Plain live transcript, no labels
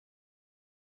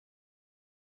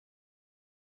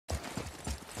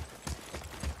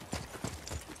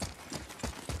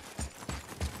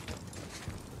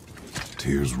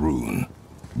Tyr's rune.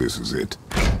 This is it.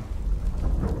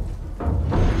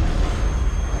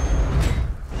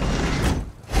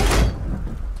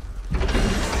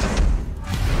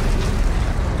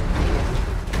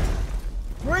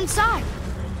 We're inside.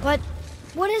 But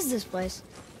what is this place?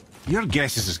 Your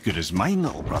guess is as good as mine,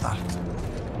 little brother.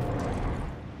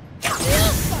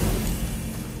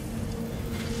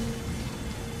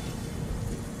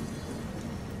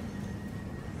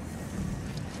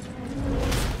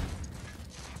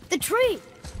 The tree!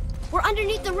 We're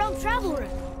underneath the realm travel room.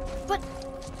 But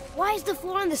why is the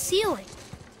floor on the ceiling?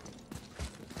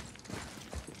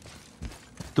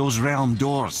 Those realm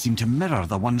doors seem to mirror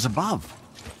the ones above.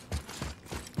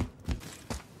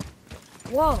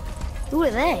 Whoa, who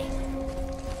are they?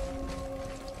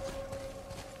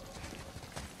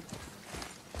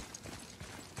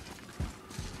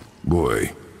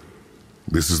 Boy,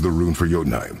 this is the rune for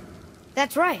Jotunheim.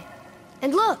 That's right.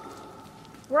 And look,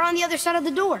 we're on the other side of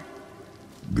the door.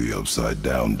 The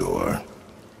upside-down door.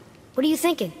 What are you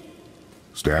thinking?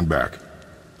 Stand back.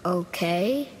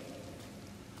 Okay.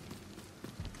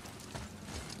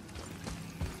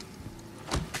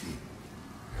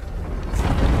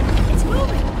 It's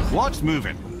moving! What's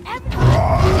moving?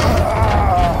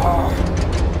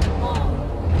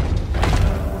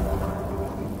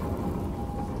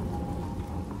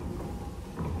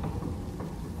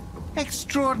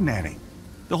 Extraordinary.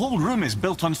 The whole room is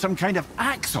built on some kind of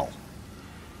axle.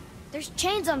 There's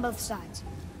chains on both sides.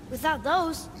 Without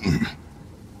those...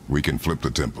 We can flip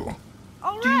the temple.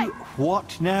 All right!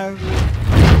 What now?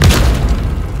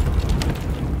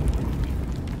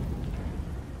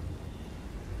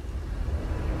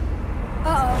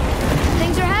 Uh-oh.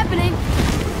 Things are happening.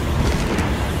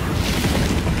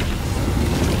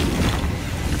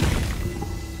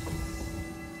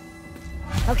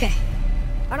 Okay.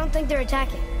 I don't think they're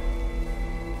attacking.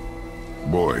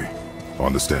 Boy,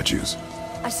 on the statues.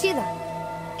 I see them.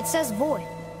 It says void.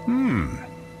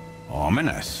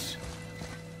 Ominous.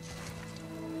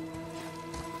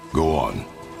 Go on.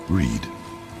 Read.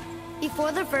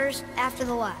 Before the first, after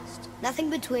the last.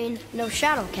 Nothing between, no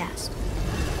shadow cast.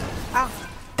 Alpha.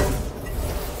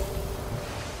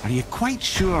 Are you quite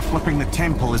sure flipping the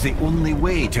temple is the only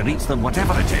way to reach them,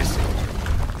 whatever it is?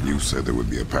 You said there would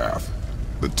be a path.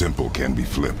 The temple can be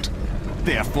flipped.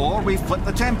 Therefore, we flip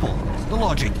the temple. The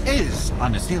logic is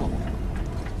unassailable.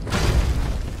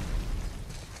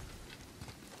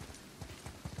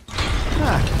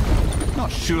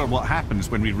 Not sure what happens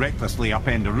when we recklessly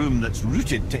upend a room that's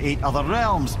rooted to 8 other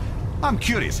realms. I'm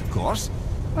curious, of course,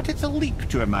 but it's a leap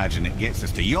to imagine it gets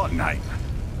us to Jotunheim.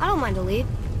 I don't mind a lead.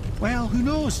 Well, who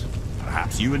knows?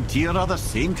 Perhaps you and Tyr are the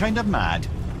same kind of mad.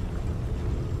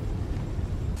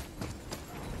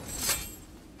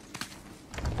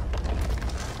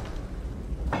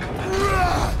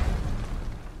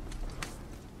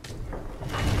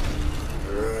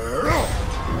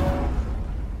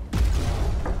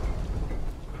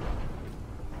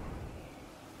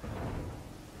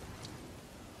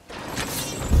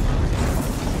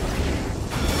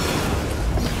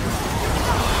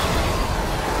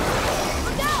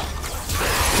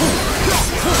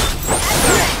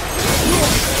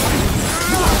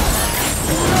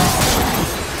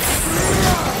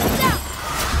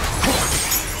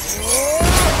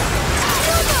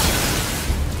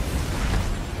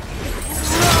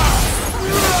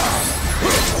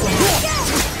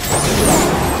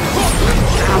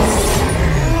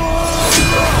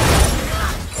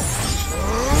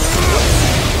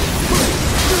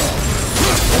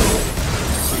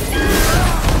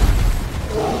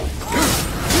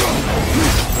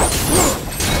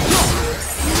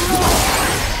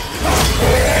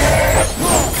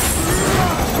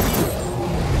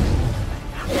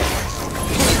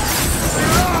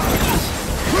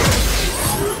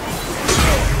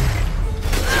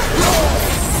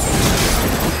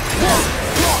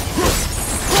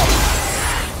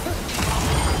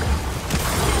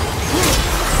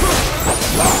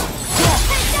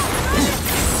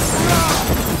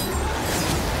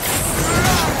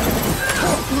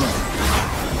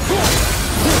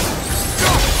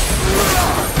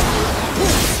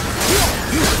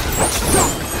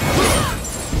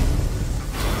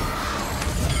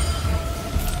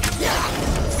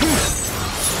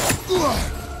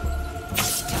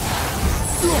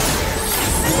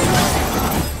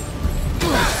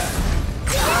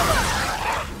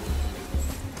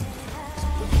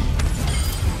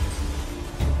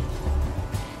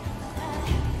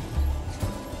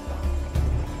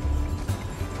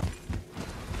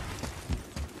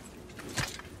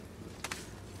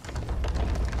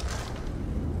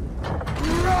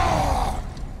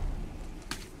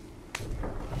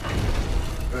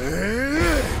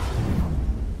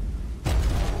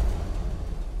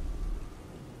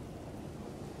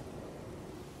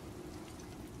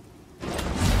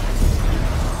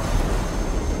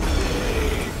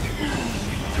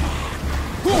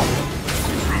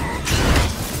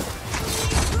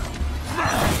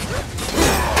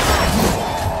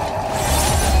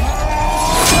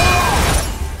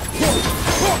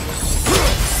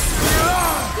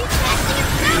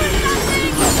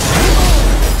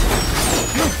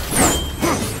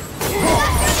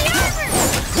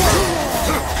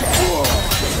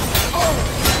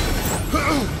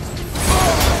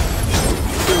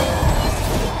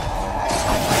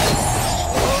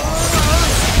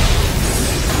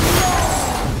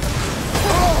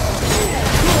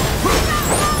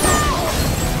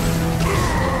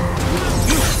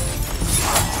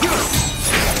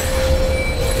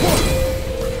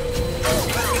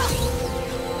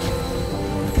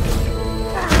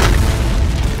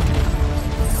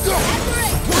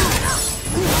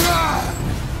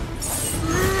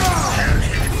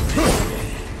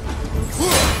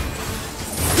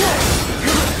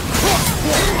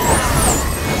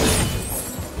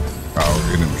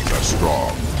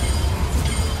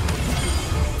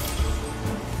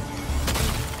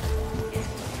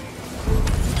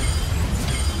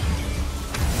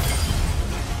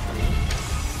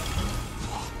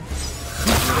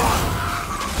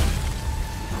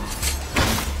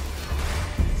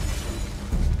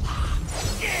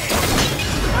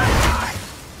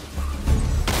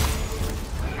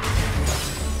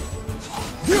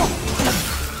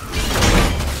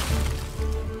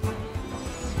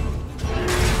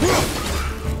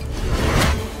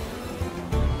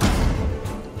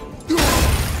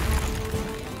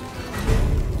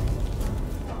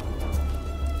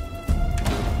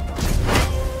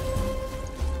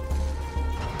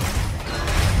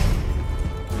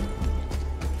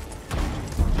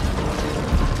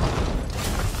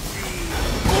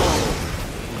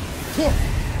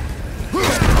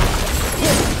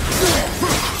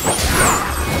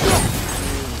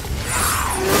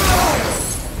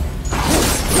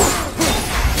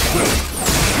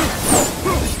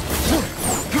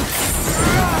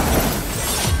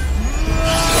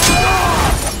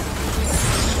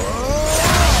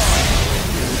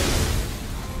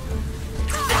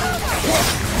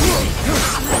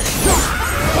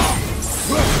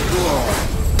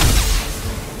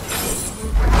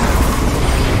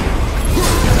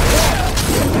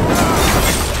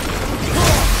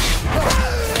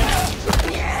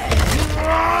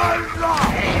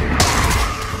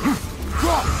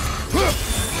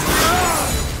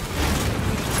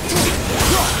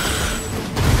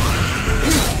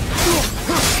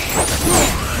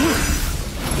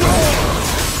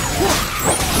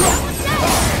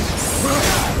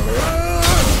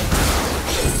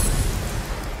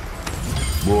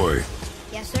 Boy,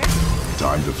 Yes, sir?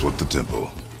 time to flip the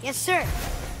temple. Yes, sir.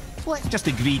 Let's just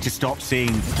agree to stop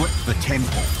saying flip the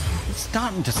temple. It's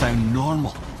starting to sound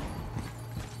normal.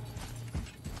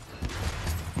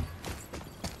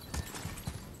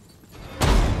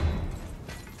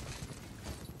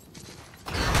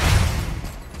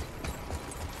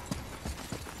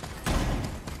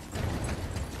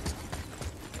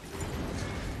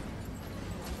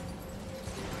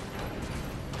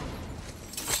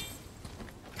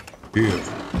 Here,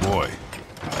 boy.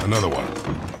 Another one.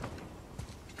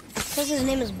 It says his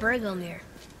name is Bergelmir.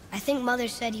 I think Mother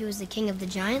said he was the king of the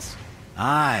giants.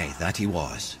 Aye, that he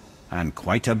was. And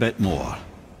quite a bit more.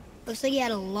 Looks like he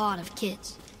had a lot of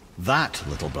kids. That,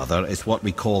 little brother, is what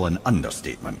we call an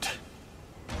understatement.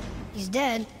 He's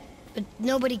dead, but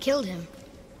nobody killed him.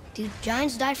 Do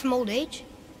giants die from old age?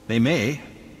 They may,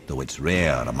 though it's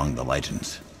rare among the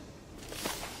legends.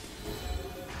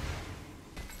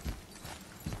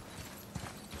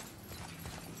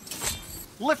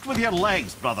 Lift with your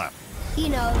legs, brother. He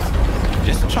knows.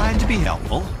 Just trying to be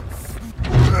helpful.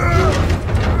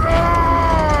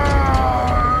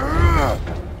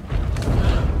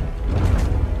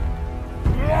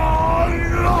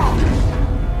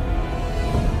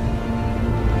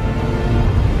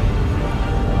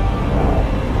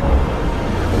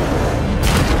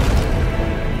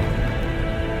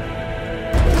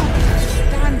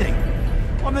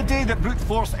 On the day that brute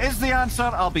force is the answer,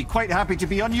 I'll be quite happy to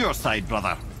be on your side,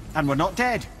 brother. And we're not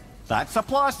dead. That's a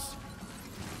plus.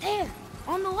 There,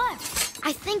 on the left.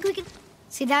 I think we can...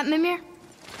 See that, Mimir?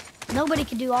 Nobody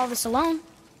can do all this alone.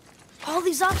 All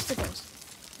these obstacles.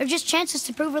 They're just chances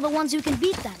to prove we're the ones who can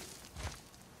beat them.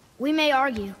 We may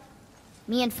argue.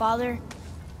 Me and Father,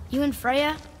 you and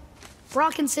Freya,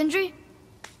 Brock and Sindri.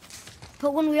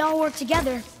 But when we all work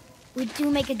together, we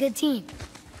do make a good team.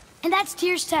 And that's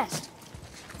Tyr's test.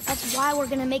 That's why we're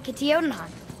gonna make it to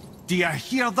Jotunheim. Do you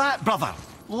hear that, brother?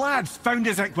 Lad's found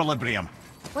his equilibrium.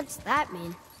 What's that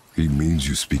mean? He means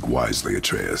you speak wisely,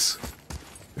 Atreus.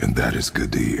 And that is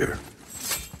good to hear.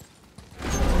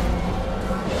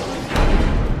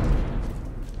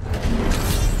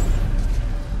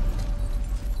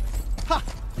 Ha!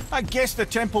 I guess the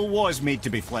temple was made to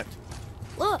be flipped.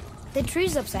 Look, the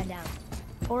tree's upside down.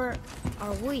 Or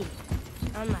are we?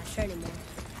 I'm not sure anymore.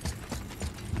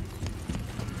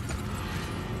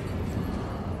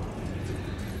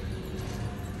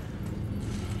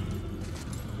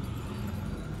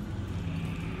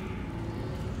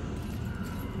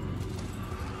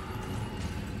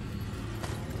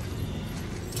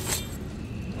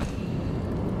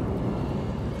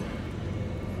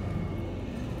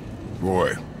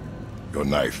 Boy, your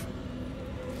knife.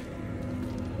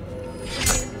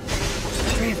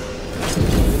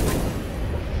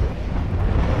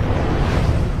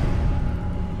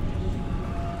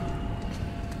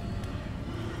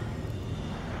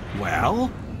 Well,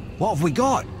 what have we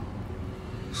got?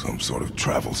 Some sort of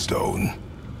travel stone.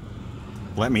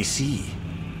 Let me see.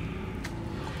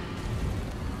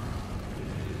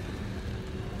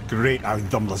 Great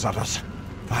Audumlazaras.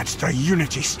 That's the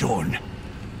Unity Stone.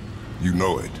 You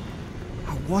know it.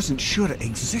 I wasn't sure it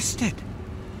existed.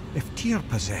 If Tyr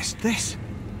possessed this,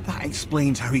 that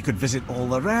explains how he could visit all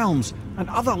the realms and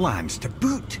other lands to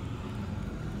boot.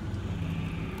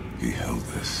 He held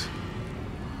this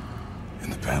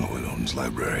in the panel in Odin's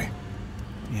library.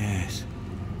 Yes.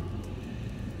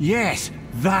 Yes,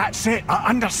 that's it. I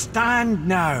understand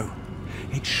now.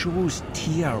 It shows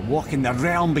Tyr walking the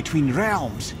realm between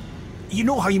realms. You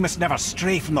know how you must never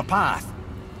stray from the path?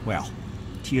 Well,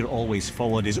 Tyr always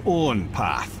followed his own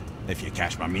path, if you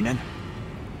catch my meaning.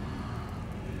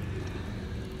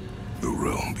 The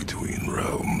realm between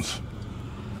realms.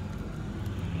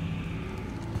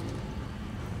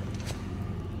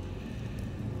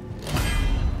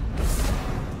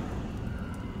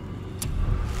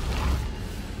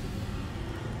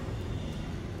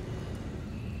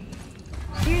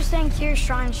 saying Tyr's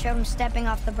shrine showed him stepping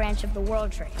off the branch of the World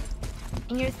Tree.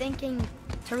 And you're thinking,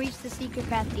 to reach the secret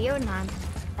path to Jotunheim,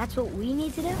 that's what we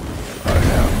need to do?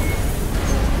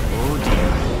 Oh dear.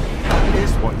 That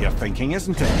is what you're thinking,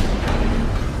 isn't it?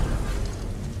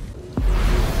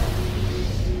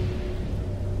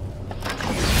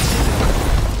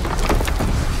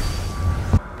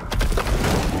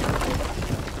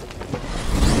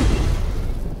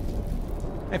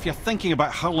 If you're thinking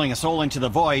about hurling us all into the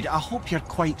void, I hope you're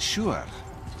quite sure.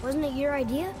 Wasn't it your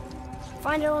idea?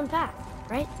 Find our own path,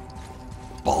 right?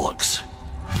 Bollocks.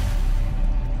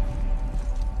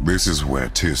 This is where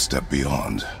Tyr stepped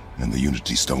beyond, and the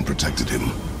Unity Stone protected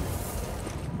him.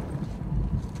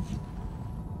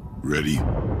 Ready?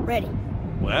 Ready.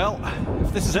 Well,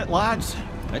 if this is it, lads,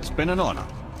 it's been an honor.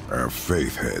 Our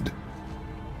faith head.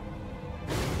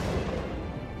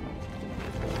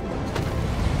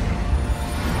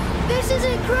 This is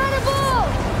incredible!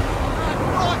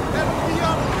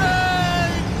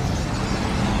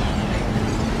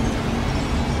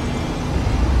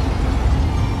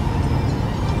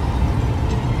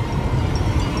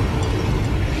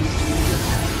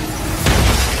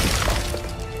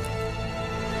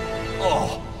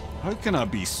 Oh, how can I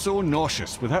be so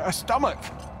nauseous without a stomach?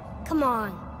 Come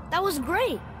on, that was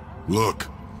great. Look.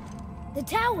 The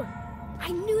tower.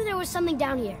 I knew there was something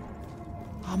down here.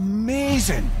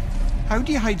 Amazing! How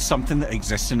do you hide something that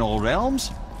exists in all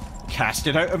realms? Cast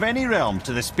it out of any realm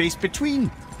to the space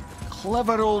between.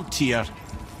 Clever old Tyr.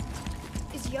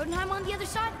 Is Jotunheim on the other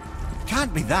side?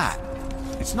 Can't be that.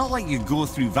 It's not like you go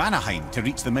through Vanaheim to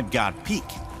reach the Midgard peak.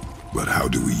 But how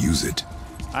do we use it?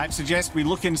 I'd suggest we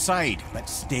look inside, but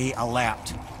stay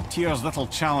alert. Tyr's little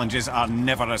challenges are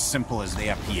never as simple as they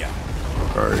appear.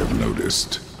 I have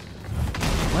noticed.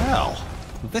 Well,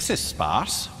 this is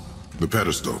sparse. The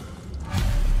pedestal.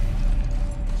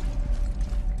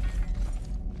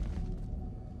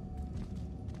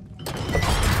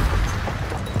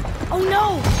 Oh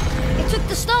no! It took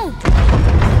the stone!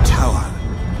 Tower.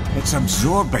 It's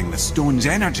absorbing the stone's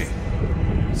energy.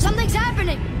 Something's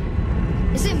happening!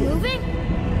 Is it moving?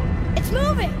 It's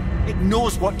moving! It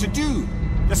knows what to do.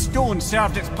 The stone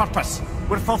served its purpose.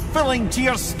 We're fulfilling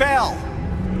Tyr's spell.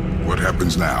 What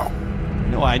happens now?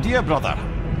 No idea, brother.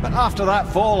 But after that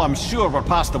fall, I'm sure we're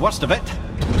past the worst of it.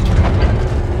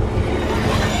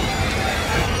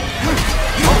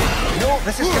 No,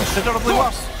 this is considerably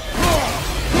worse.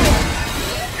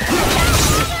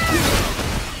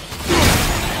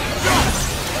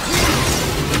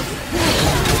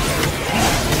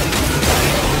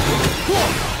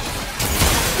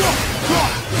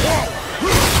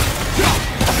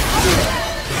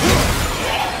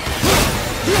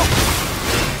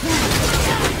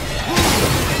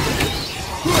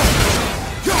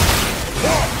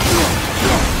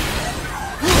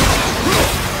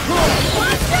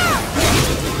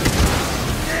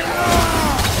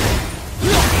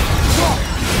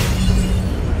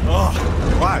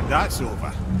 That's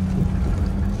over.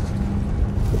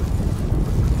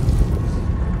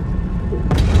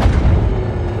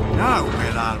 Now,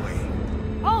 where are we?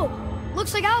 Oh,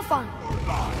 looks like Alphon.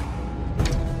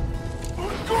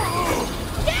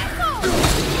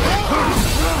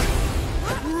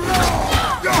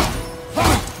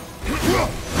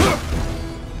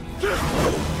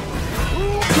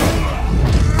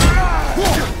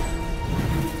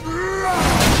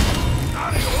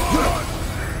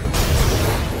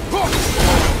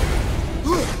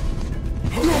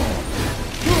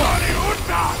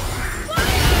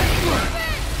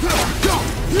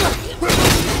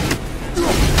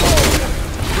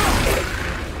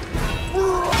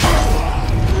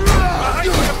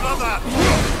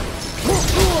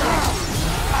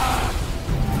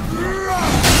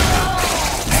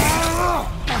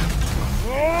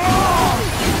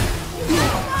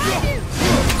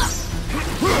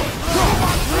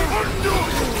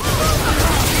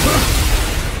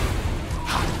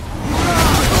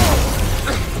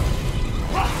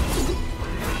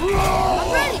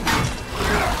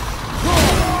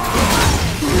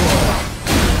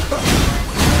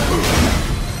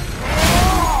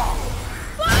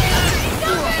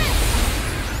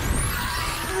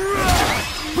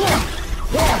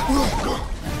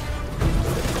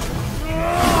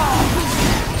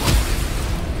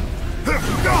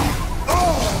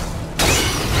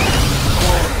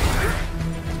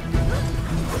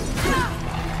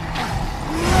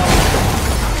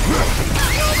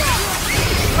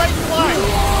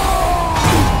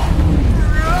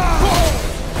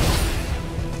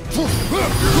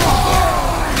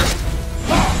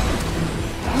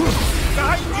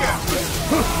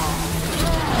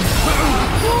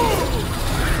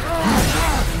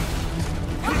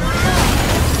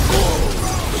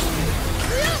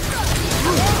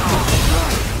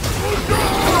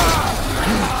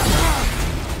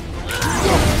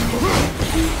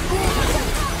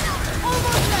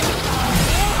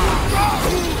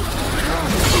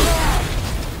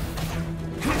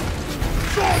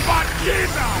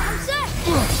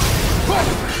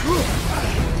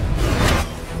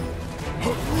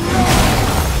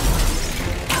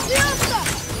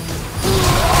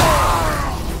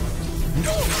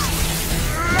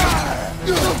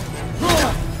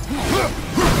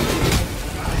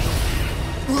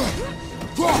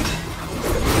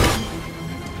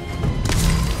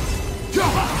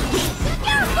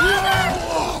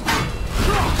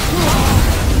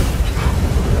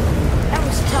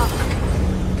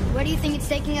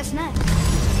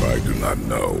 not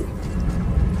know.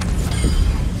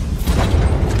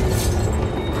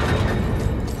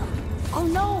 Oh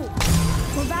no!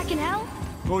 We're back in hell?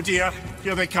 Oh dear,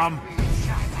 here they come.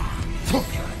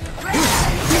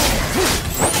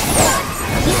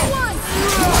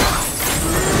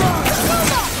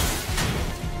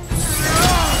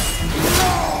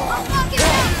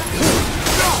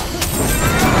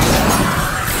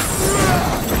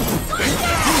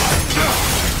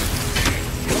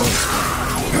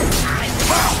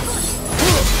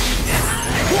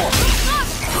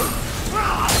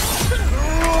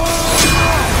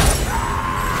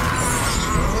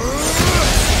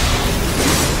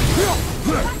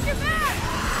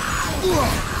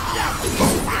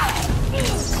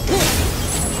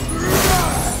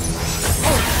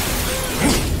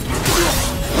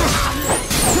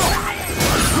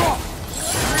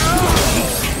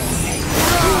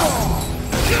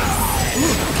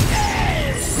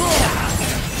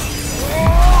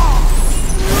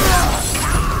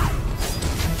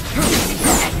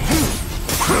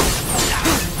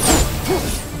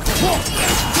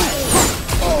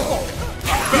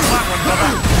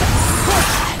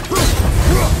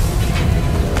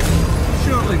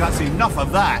 Surely that's enough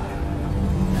of that.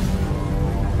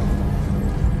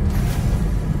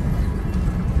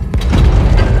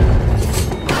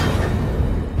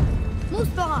 Moose,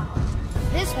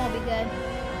 this won't be good.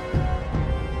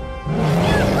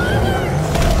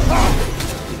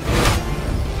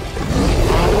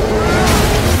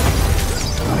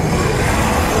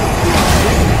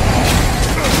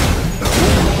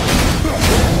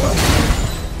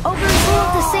 Over and full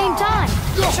at the same time.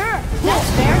 Sure, that's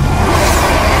fair.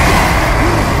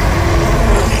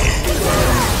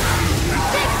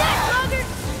 Take that, Roger!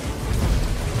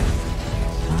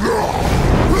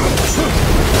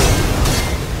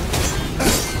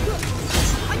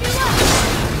 On your left!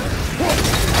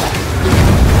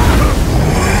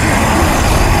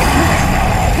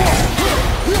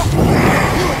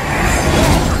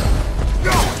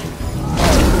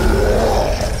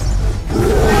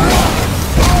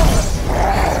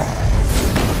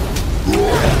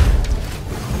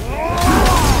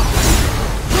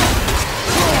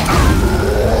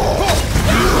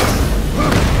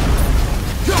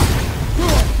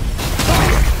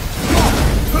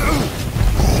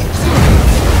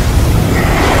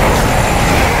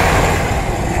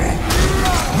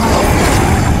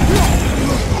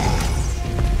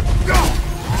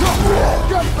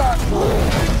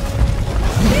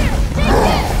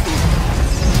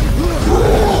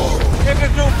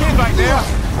 Everything's okay back there?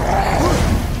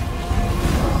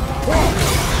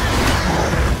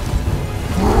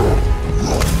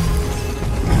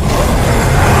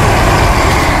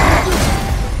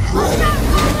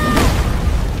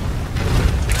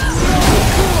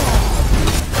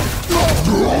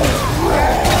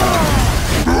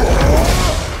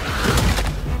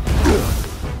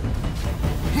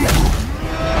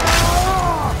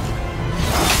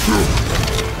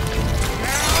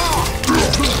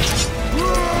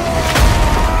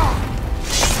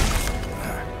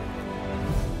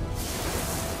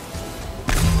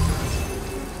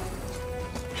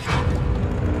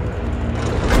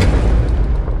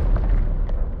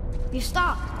 You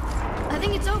stopped. I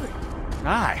think it's over.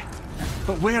 Aye.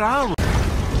 But where are we?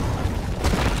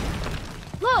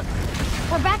 Look!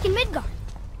 We're back in Midgard.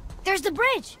 There's the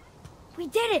bridge. We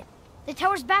did it. The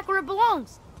tower's back where it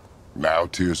belongs. Now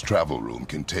Tyr's travel room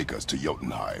can take us to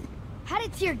Jotunheim. How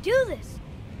did Tyr do this?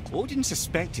 Odin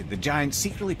suspected the giant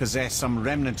secretly possessed some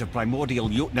remnant of primordial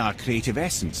Jotnar creative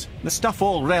essence, the stuff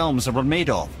all realms were made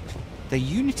of. The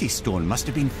Unity Stone must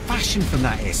have been fashioned from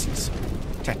that essence.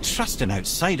 To trust an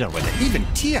outsider with it, even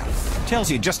Tyr, tells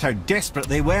you just how desperate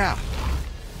they were.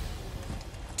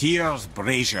 Tyr's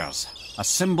braziers, a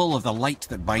symbol of the light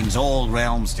that binds all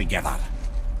realms together.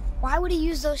 Why would he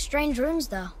use those strange runes,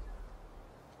 though?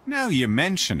 Now you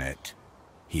mention it,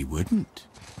 he wouldn't.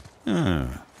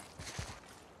 I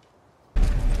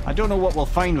don't know what we'll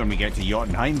find when we get to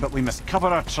Jotunheim, but we must cover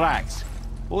our tracks.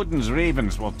 Odin's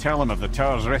ravens will tell him of the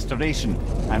tower's restoration,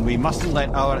 and we mustn't let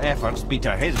our efforts be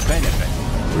to his benefit.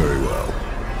 Very well.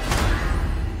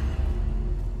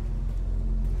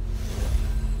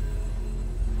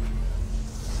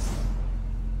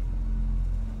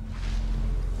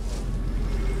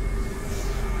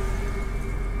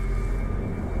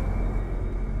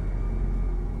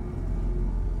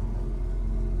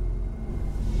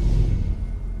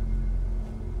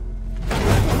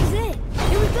 This is it.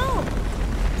 Here we go.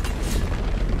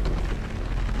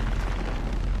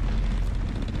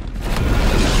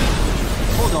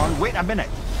 Hold on, wait a minute.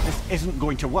 This isn't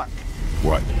going to work.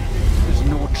 What? There's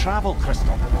There's no travel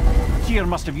crystal. Tyr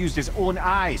must have used his own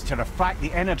eyes to refract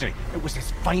the energy. It was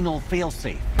his final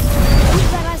failsafe.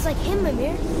 Who's got eyes like him,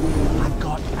 Mimir? I've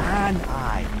got an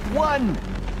eye. One!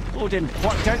 Odin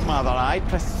plucked out my other eye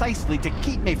precisely to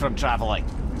keep me from travelling.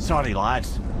 Sorry,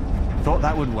 lads. Thought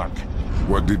that would work.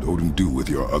 What did Odin do with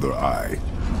your other eye?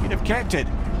 He'd have kept it.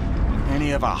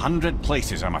 Any of 100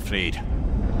 places, I'm afraid.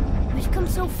 We've come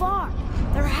so far.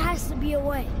 There has to be a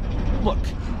way. Look,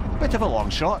 bit of a long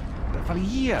shot, but for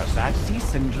years I'd see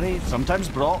Sindri, sometimes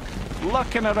Brock,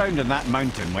 lurking around in that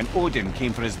mountain when Odin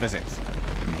came for his visits.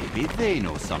 Maybe they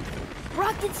know something.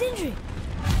 Brock and Sindri.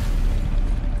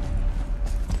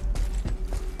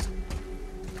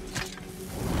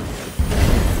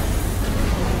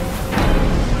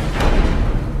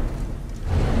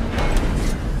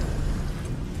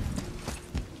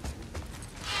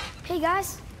 Hey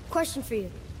guys, question for you.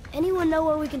 Anyone know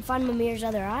where we can find Mimir's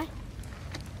other eye?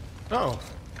 Oh.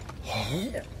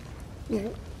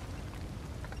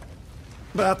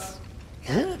 That's...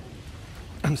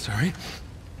 I'm sorry.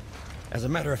 As a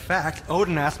matter of fact,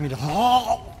 Odin asked me to...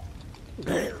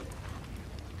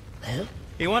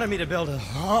 He wanted me to build a...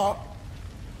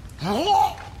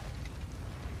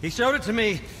 He showed it to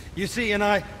me, you see, and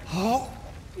I...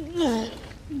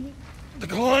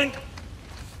 Declined.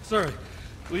 Sorry,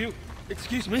 will you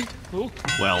excuse me? Oh.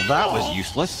 Well, that was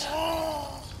useless.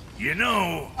 You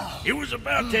know, it was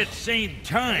about that same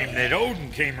time that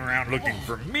Odin came around looking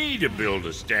for me to build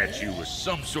a statue with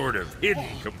some sort of hidden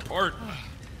compartment.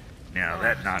 Now,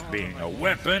 that not being a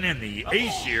weapon and the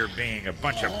Aesir being a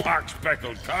bunch of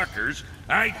pock-speckled cockers,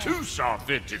 I too saw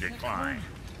fit to decline.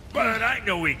 But I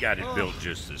know we got it built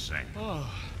just the same.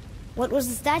 What was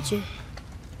the statue?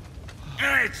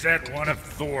 It's that one of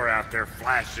Thor out there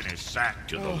flashing his sack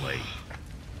to the lake.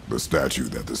 The statue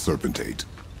that the serpent ate.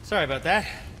 Sorry about that.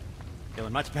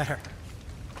 Feeling much better.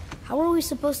 How are we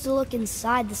supposed to look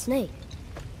inside the snake?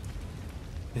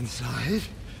 Inside?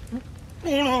 Oh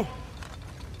no!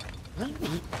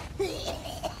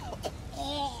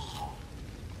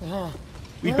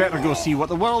 We'd better go see what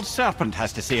the world serpent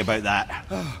has to say about that.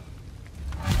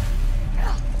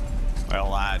 Well,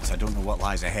 lads, I don't know what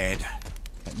lies ahead,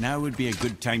 but now would be a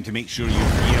good time to make sure your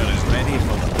gear is ready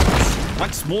for the...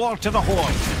 Once more to the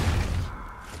Horde!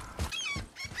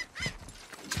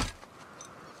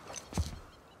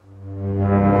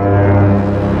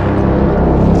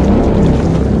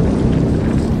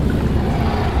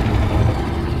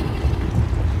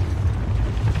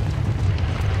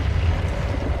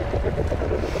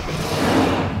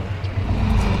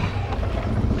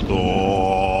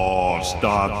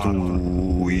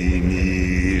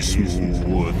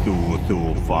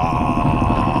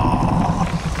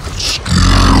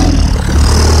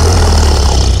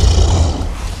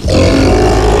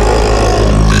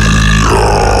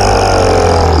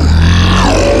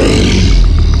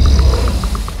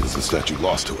 Is the statue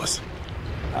lost to us?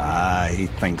 He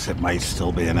thinks it might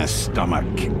still be in his stomach.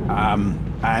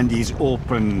 And he's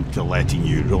open to letting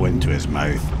you roll into his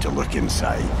mouth to look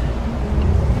inside.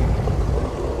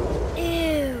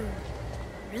 Ew.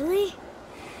 Really?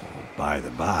 By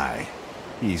the by,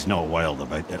 he's not wild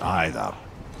about it either.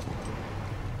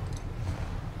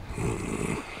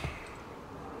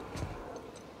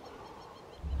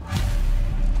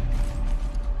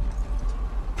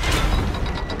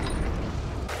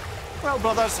 Well,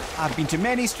 brothers, I've been to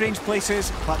many strange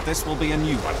places, but this will be a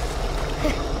new one.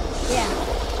 Yeah.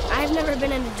 I've never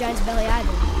been in a giant's belly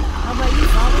either. How about you,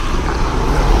 Father?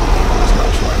 He's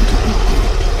not trying to eat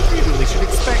me. You really should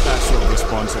expect that sort of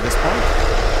response at this point.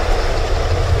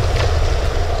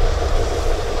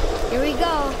 Here we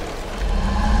go.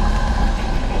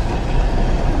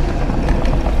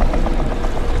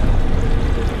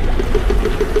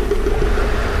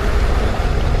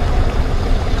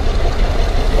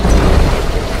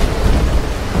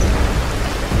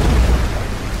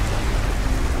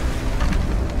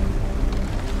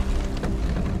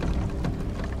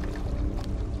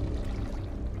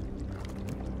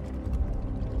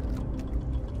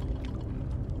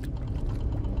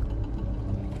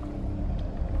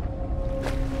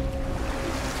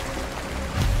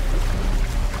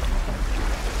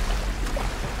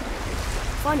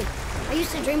 Funny. I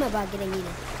used to dream about getting eaten.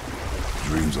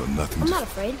 Dreams are nothing I'm to... not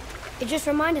afraid. It just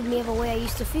reminded me of a way I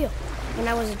used to feel when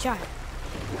I was a child.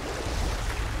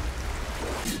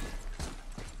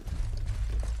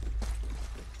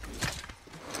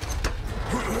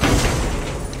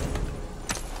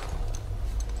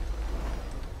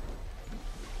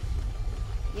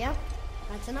 Yep,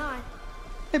 that's an eye.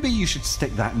 Maybe you should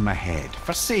stick that in my head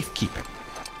for safekeeping.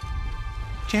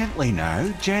 Gently now,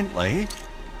 gently.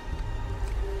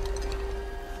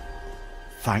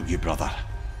 Thank you, brother.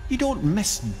 You don't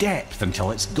miss depth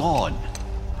until it's gone.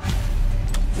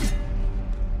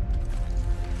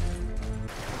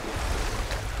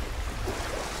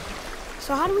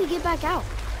 So how do we get back out?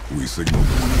 We signal.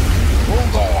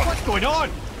 Hold on! What's going on?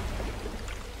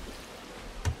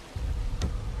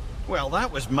 Well,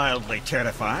 that was mildly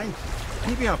terrifying.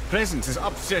 Maybe our presence is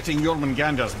upsetting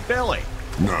Jormungandr's belly.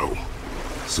 No.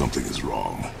 Something is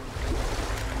wrong.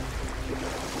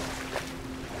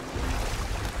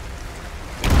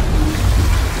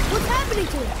 What's happening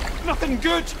to it? Nothing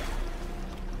good!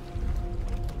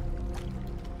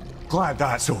 Glad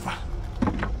that's over.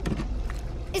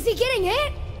 Is he getting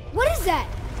hit? What is that?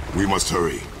 We must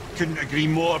hurry. Couldn't agree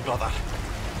more, brother.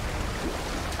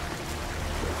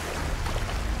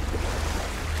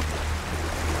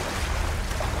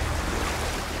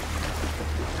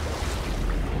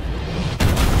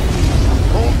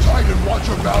 Hold tight and watch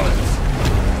your balance.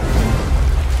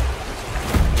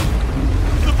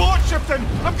 The board shifting!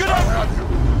 I'm gonna... I'll have you.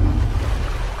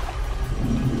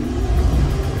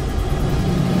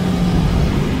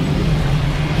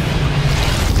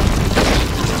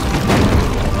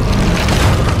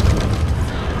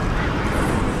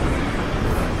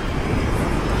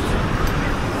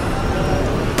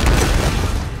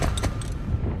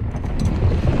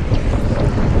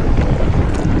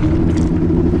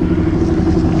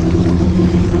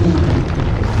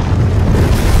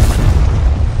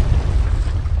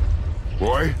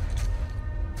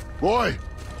 Boy!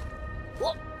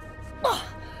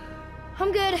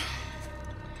 I'm good. I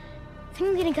think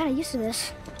I'm getting kind of used to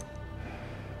this.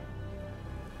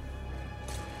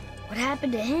 What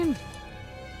happened to him?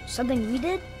 Something we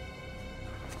did?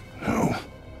 No.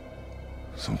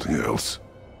 Something else.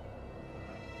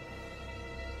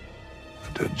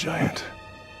 A dead giant.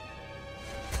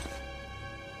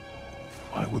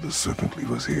 Why would the serpent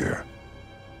leave us here?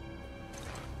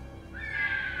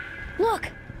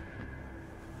 Look!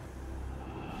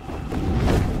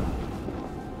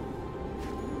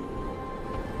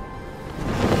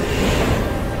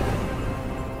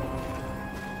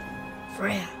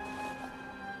 Freya.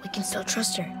 We can still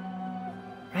trust her,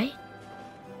 right?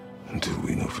 Until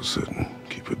we know for certain,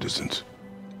 keep her distance.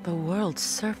 The world's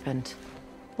serpent.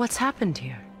 What's happened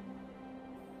here?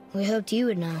 We hoped you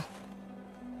would know.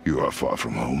 You are far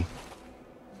from home.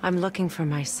 I'm looking for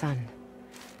my son.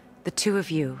 The two of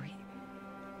you.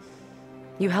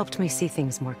 You helped me see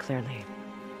things more clearly.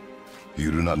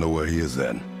 You do not know where he is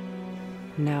then?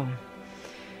 No.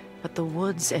 But the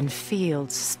woods and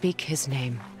fields speak his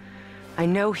name. I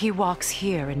know he walks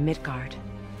here in Midgard.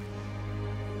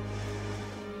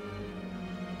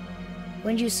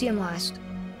 When did you see him last?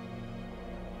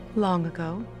 Long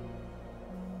ago.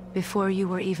 Before you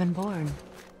were even born.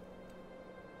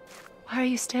 Why are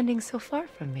you standing so far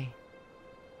from me?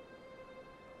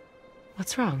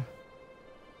 What's wrong?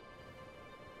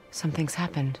 Something's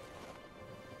happened.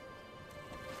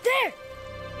 There!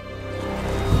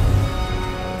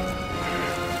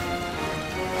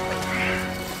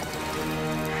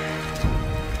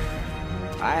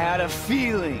 I had a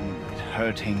feeling that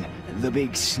hurting the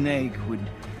big snake would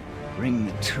bring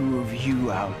the two of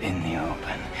you out in the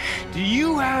open. Do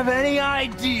you have any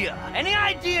idea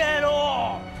at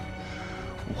all,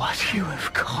 what you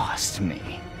have cost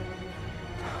me?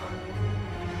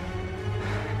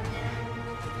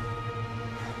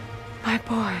 My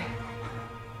boy.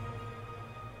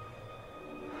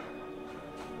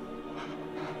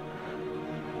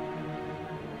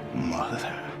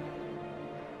 Mother.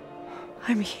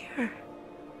 I'm here.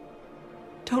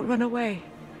 Don't run away.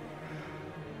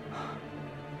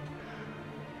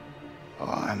 Oh,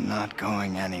 I'm not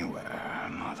going anywhere,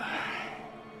 Mother.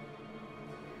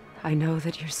 I know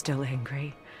that you're still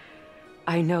angry.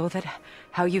 I know that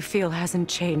how you feel hasn't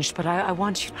changed, but I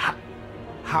want you...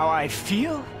 How I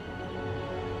feel?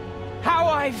 How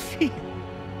I feel?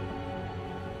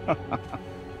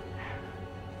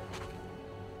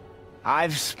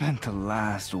 I've spent the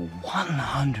last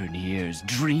 100 years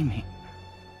dreaming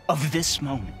of this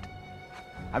moment.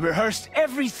 I rehearsed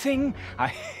everything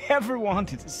I ever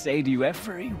wanted to say to you,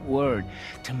 every word,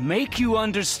 to make you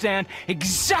understand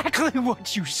exactly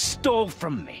what you stole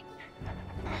from me.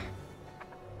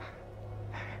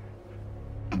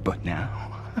 But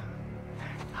now,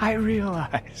 I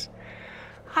realize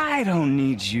I don't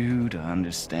need you to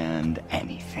understand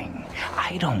anything.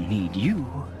 I don't need you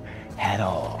at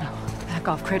all. No, back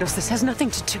off, Kratos. This has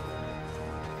nothing to do...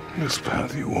 This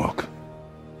path you walk.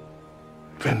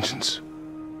 Vengeance.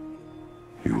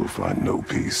 You will find no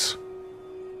peace.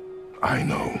 I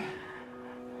know.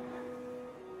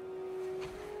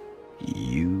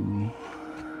 You...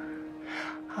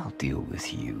 I'll deal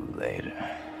with you later.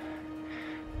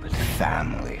 But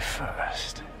family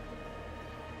first.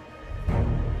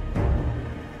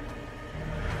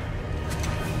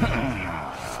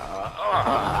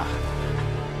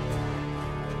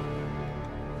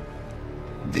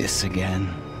 This again?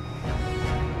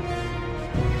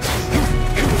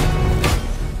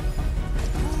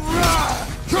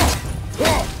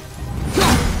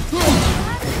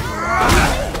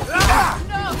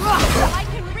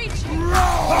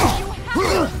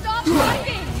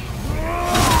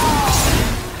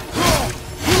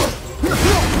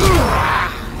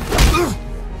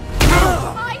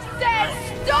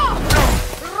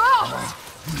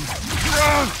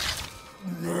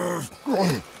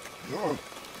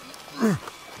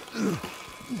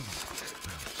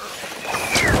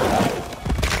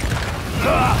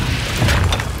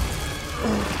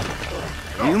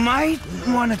 You might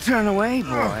want to turn away,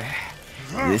 boy.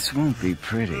 This won't be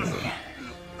pretty.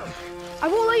 I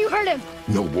won't let you hurt him.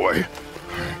 No, boy.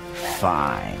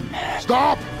 Fine.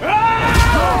 Stop!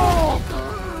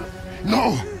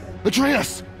 No!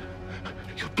 Atreus!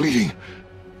 You're bleeding.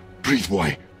 Breathe,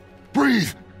 boy.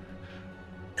 Breathe!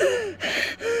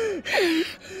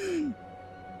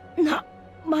 Not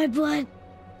my blood.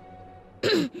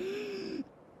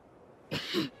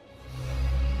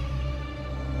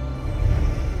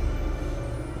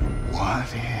 What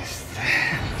is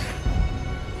that?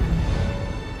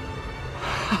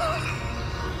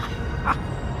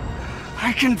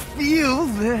 I can feel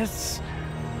this.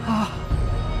 I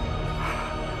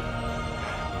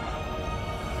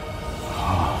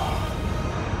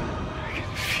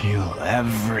can feel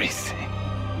everything.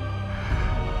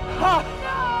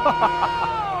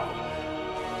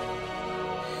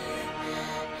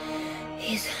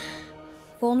 He's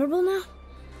vulnerable now?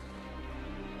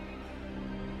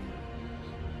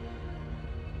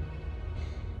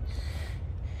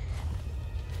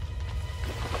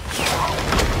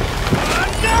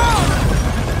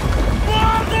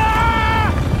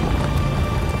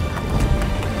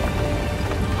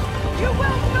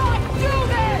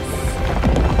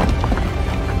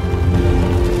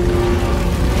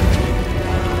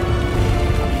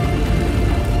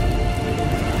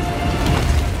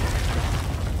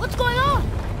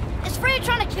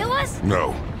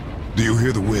 No. Do you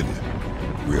hear the wind?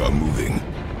 We are moving.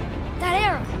 That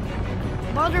arrow.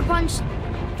 Baldur punched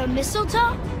the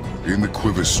mistletoe? In the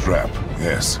quiver strap,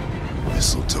 yes.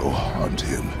 Mistletoe harmed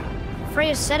him.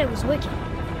 Freya said it was wicked.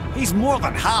 He's more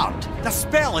than harmed. The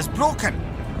spell is broken.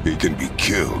 He can be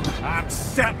killed. I'm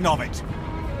certain of it.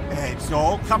 It's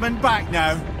all coming back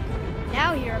now.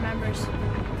 Now he remembers.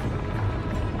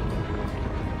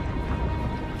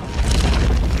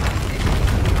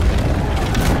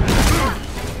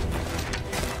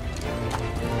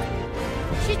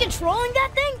 She's controlling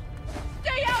that thing?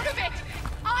 Stay out of it!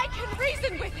 I can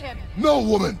reason with him! No,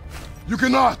 woman! You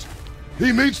cannot!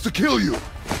 He means to kill you!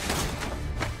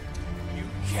 You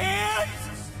can't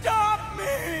stop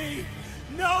me!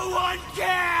 No one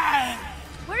can!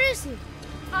 Where is he?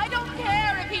 I don't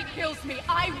care if he kills me.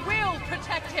 I will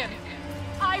protect him.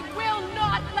 I will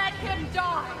not let him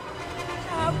die.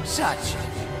 Don't touch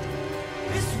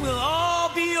it. This will all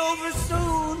be over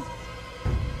soon.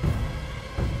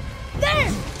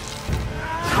 There!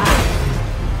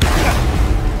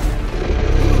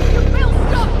 You will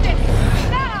stop this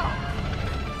now!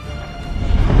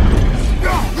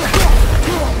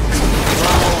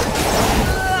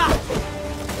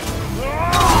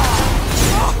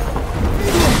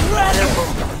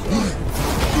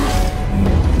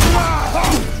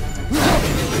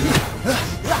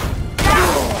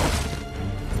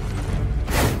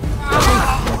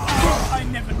 I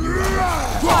never knew.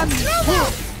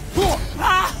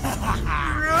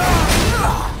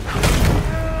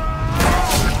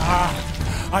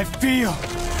 I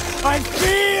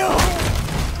feel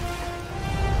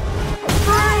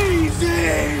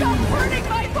freezing! Stop hurting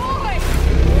my boy!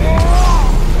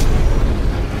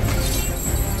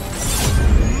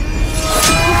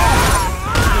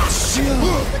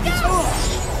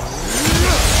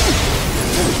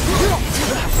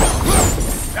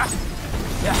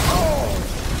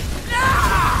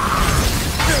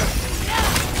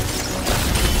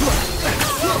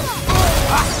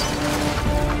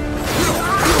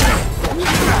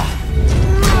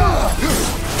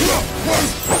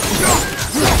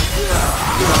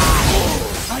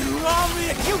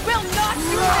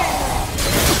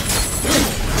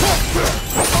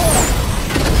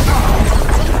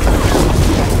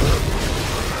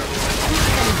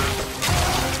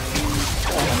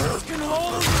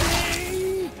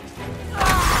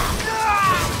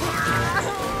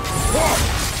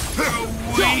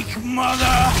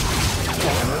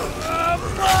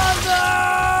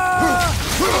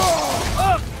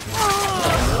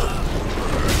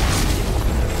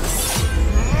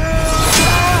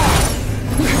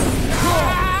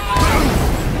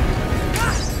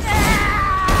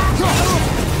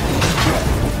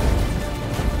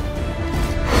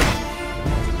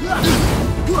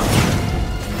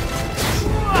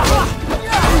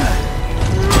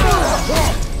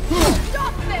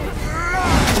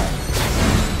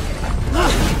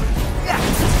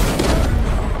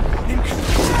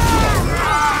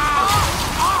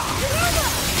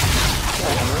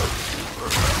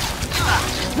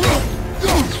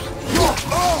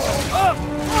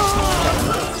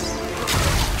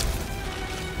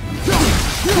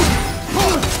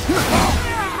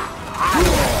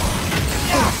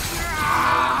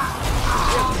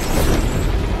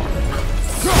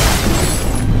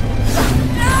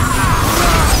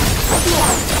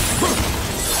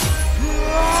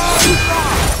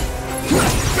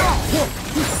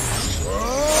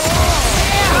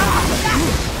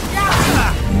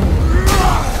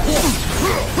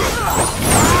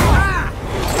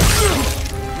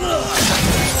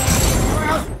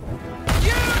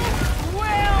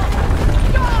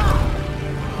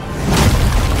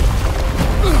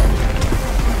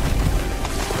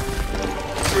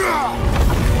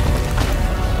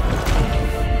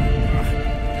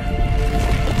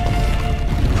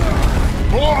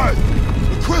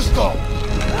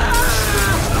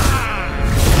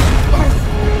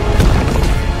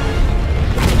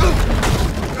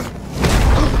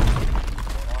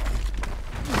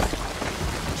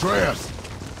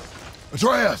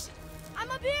 Atreus!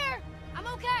 I'm up here! I'm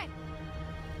okay!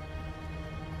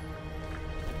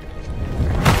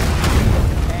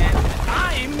 And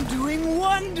I'm doing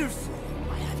wonderful.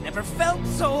 I have never felt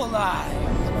so alive.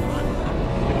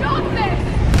 Got this!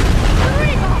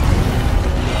 Reba!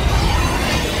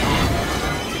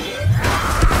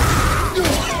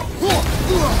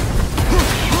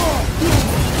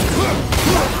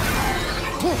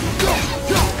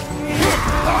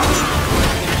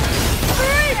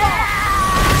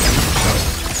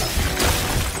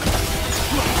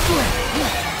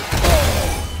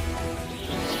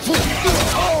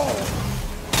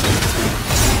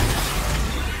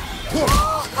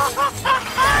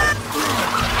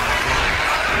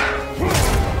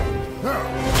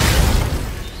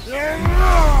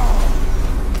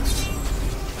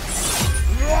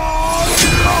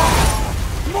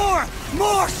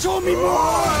 More! Show me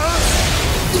more!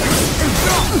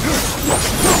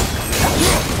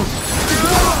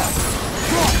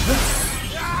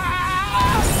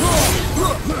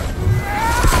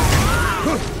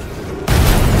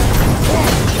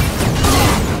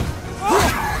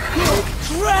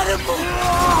 Incredible!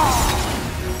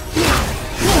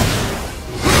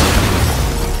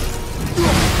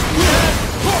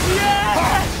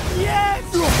 Yes! Yes!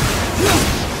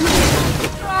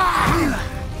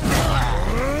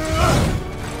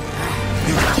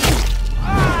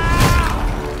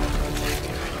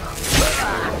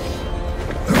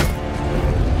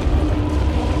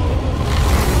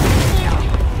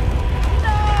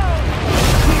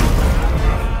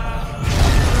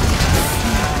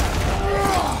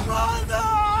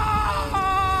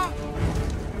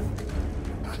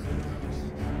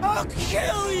 I'll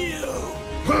kill you!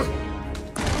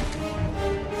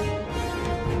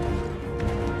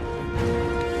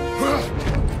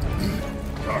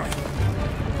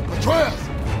 Atreus!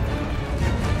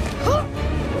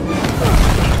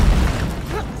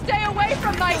 Stay away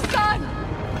from my son!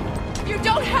 You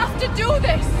don't have to do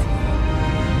this!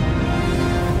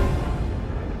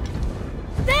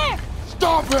 There!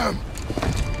 Stop him!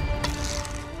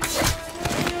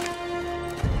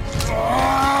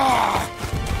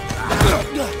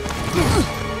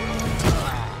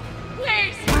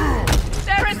 Please!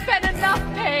 There has been enough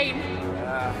pain!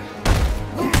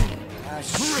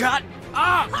 Shut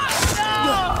up!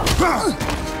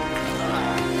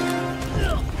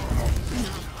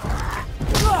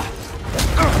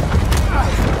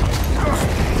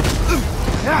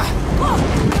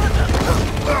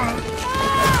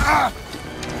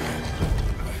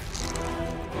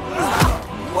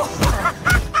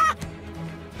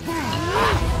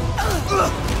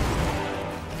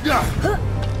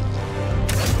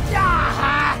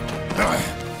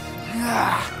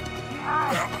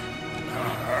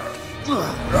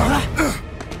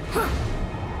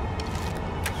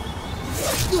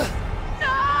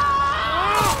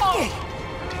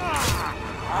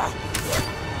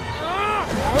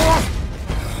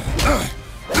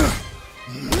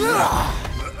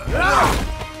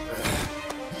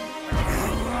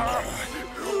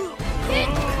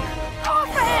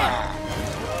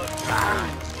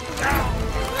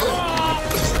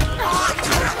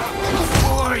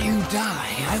 Before you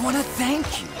die, I want to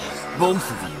thank you.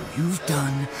 Both of you, you've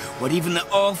done what even the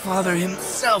All-Father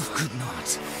himself could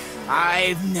not.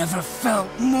 I've never felt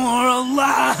more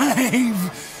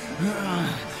alive!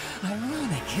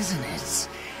 Ironic, isn't it?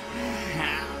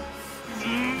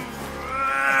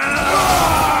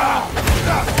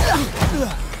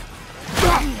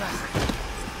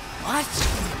 What?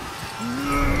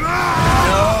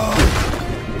 No!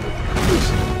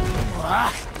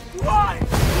 Why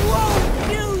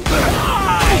won't you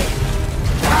die?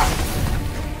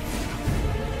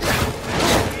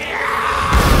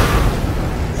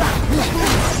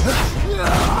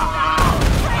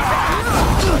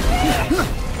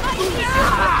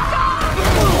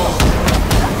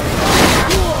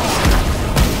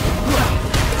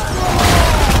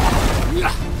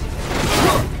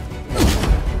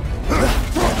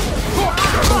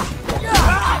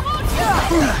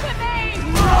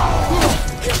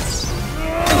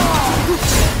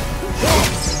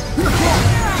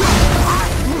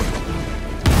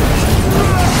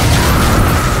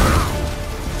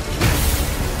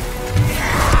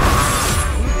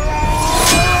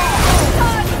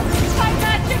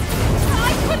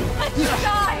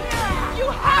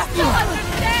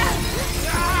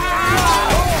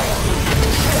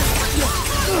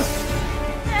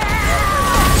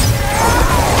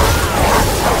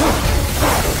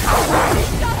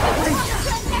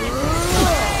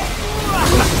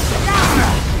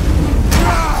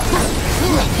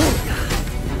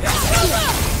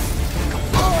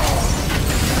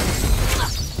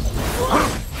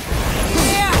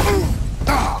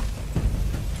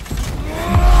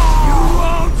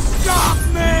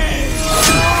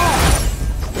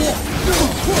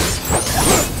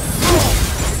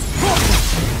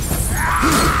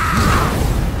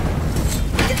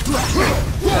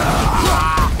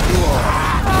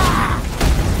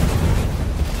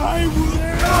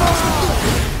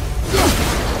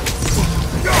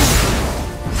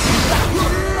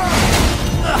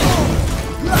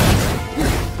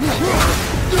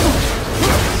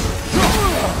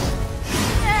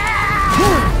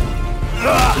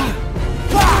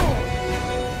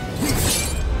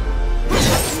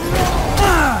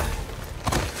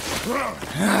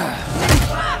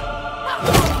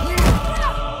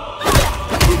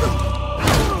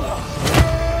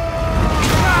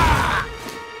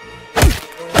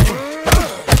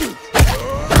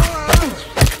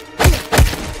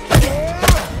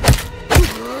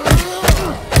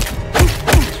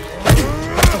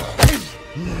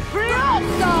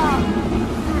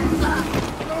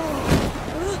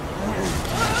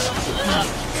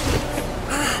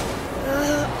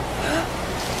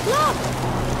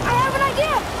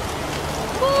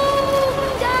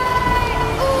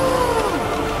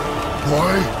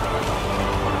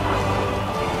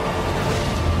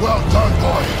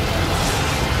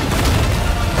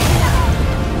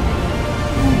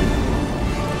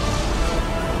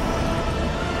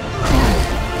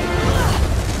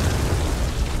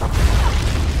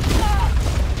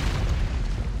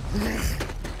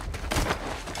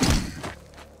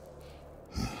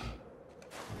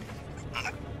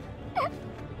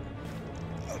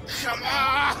 Come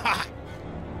on!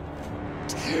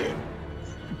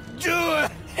 Do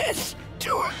it!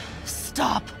 Do it!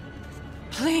 Stop.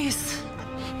 Please.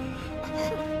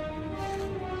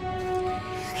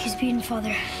 He's beaten,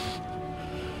 Father.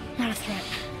 Not a threat.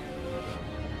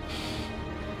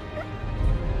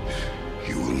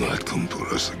 You will not come to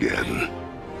us again.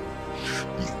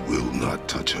 You will not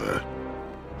touch her.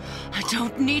 I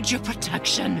don't need your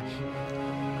protection.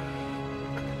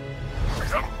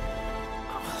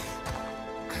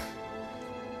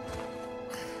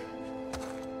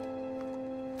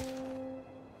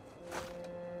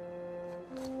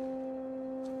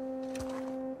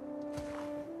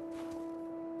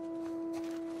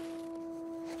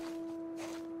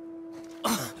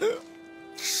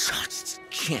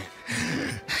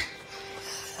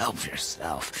 Help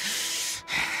yourself.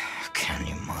 Can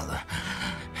you, Mother?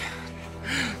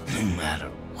 No matter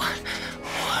what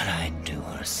I do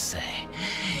or say,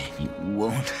 you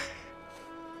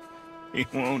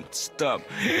won't stop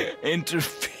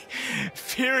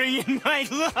interfering in my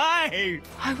life.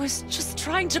 I was just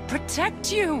trying to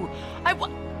protect you.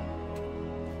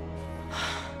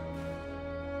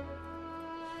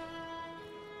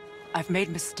 I've made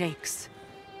mistakes.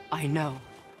 I know.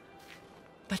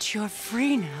 But you're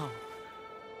free now.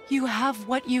 You have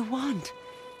what you want.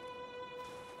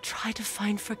 Try to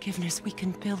find forgiveness. We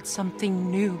can build something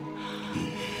new.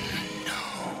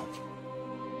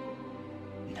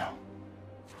 No.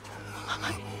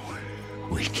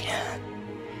 We can't.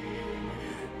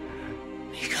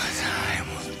 Because I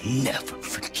will never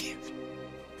forgive you.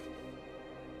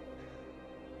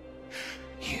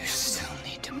 You still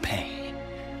need to pay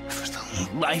for the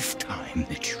lifetime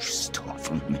that you stole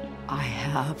from me. I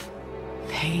have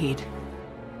paid.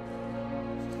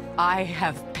 I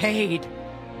have paid.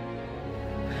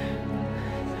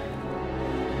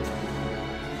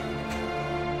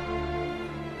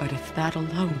 But if that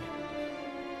alone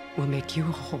will make you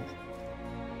whole,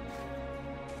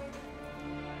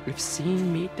 if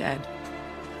seeing me dead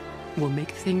will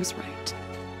make things right,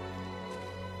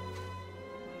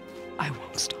 I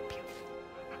won't stop you.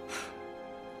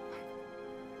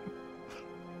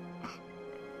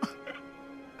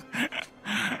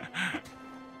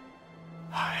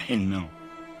 I know.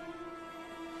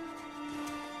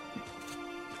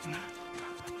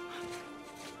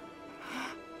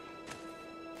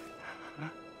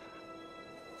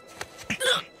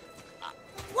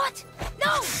 What?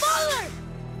 No, Father!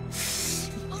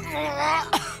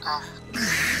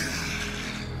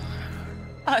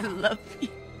 I love you.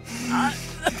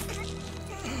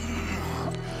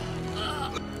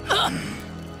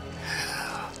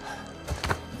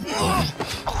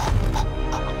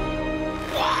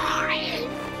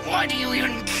 Why do you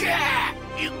even care?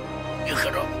 You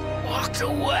could have walked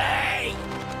away.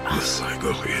 The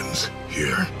Sytherions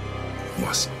here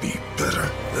must be better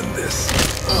than this.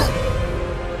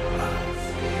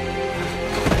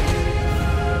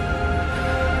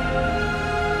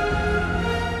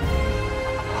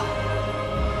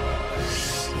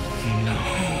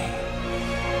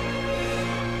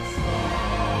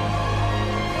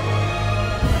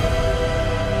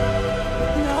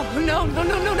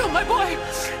 No, my boy!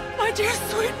 My dear,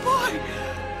 sweet boy!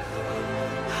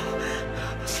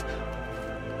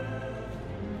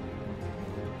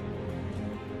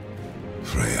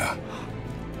 Freya.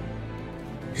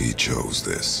 He chose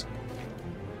this.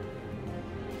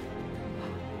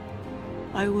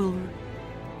 I will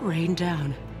rain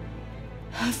down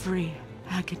every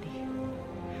agony,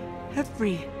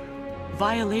 every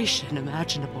violation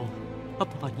imaginable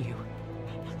upon you.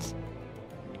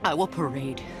 I will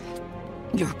parade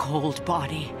your cold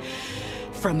body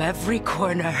from every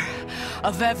corner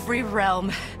of every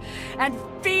realm and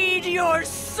feed your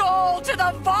soul to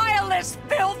the vilest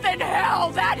filth in hell.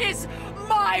 That is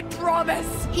my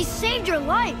promise. He saved your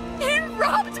life. He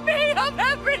robbed me of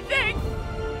everything.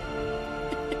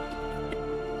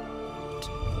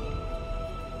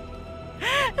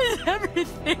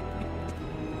 Everything.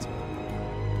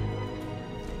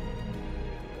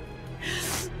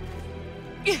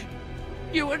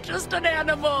 You were just an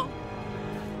animal.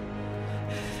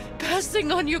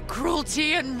 Passing on your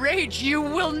cruelty and rage, you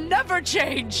will never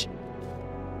change.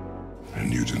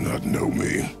 And you do not know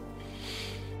me.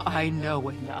 I know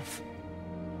enough.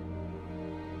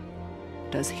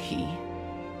 Does he?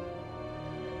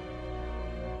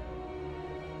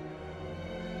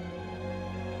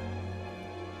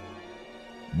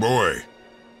 Boy!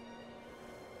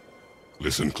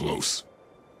 Listen close.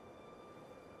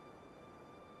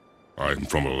 I'm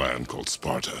from a land called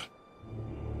Sparta.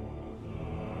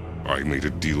 I made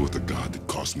a deal with the god that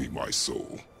cost me my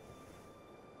soul.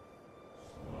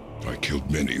 I killed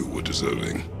many who were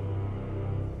deserving.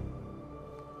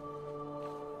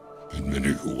 And many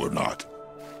who were not.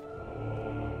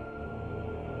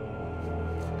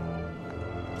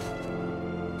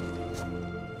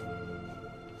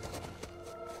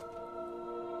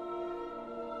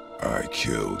 I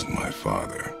killed my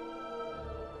father.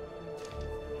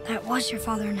 That was your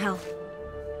father in hell.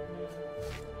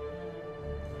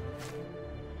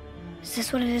 Is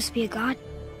this what it is to be a god?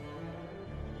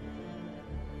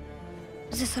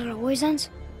 Is this how it always ends?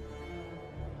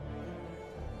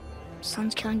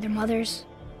 Sons killing their mothers?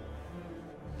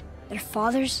 Their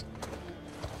fathers?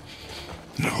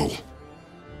 No.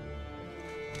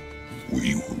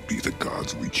 We will be the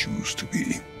gods we choose to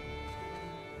be.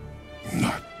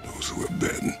 Not those who have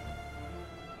been.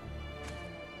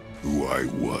 Who I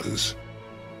was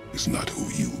is not who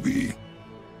you be.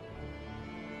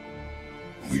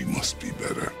 We must be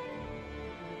better.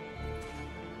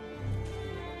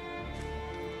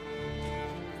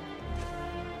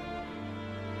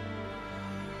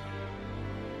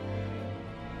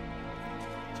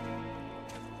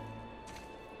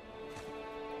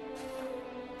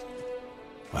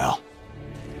 Well,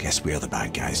 guess we're the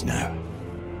bad guys now.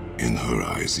 In her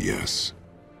eyes, yes.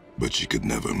 But she could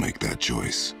never make that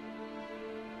choice.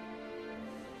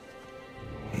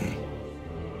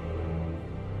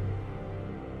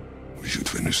 We should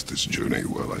finish this journey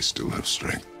while I still have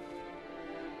strength.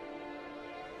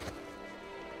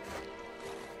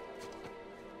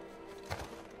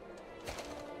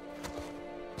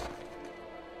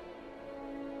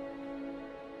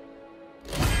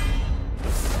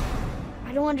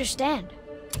 I don't understand.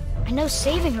 I know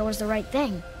saving her was the right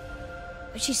thing,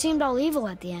 but she seemed all evil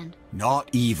at the end. Not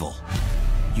evil.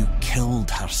 You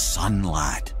killed her son,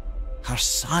 lad. Her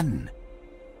son.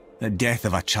 The death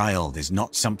of a child is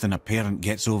not something a parent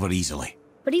gets over easily.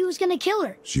 But he was gonna kill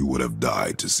her. She would have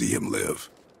died to see him live.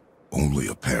 Only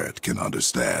a parent can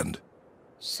understand.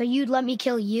 So you'd let me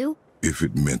kill you? If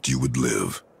it meant you would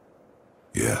live.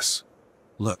 Yes.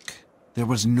 Look, there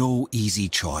was no easy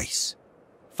choice.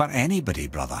 For anybody,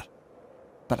 brother.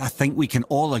 But I think we can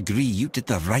all agree you did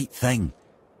the right thing.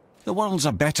 The world's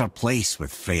a better place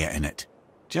with Freya in it.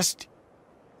 Just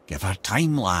give her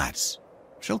time, lads.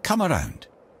 She'll come around.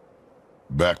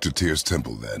 Back to Tyr's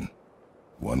temple, then.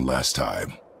 One last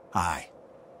time. Aye.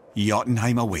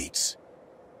 Jotunheim awaits.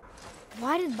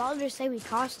 Why did Baldur say we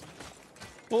cost him?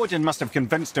 Odin must have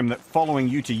convinced him that following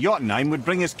you to Jotunheim would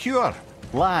bring his cure.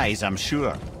 Lies, I'm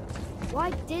sure.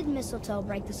 Why did mistletoe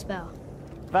break the spell?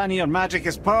 Vanir magic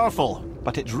is powerful,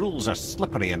 but its rules are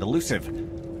slippery and elusive.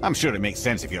 I'm sure it makes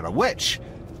sense if you're a witch.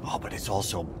 Oh, but it's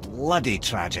also bloody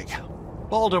tragic.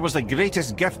 Baldur was the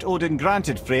greatest gift Odin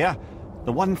granted Freya,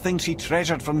 the one thing she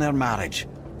treasured from their marriage.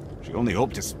 She only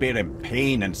hoped to spare him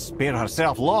pain and spare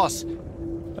herself loss.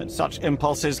 But such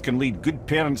impulses can lead good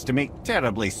parents to make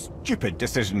terribly stupid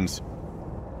decisions.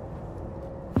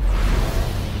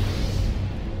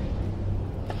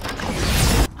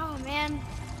 Oh man,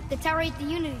 the tower ate the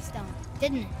Unity Stone,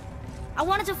 didn't it? I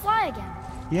wanted to fly again.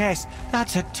 Yes,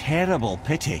 that's a terrible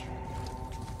pity.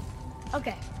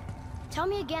 Okay, tell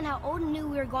me again how Odin knew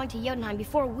we were going to Jotunheim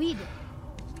before we did.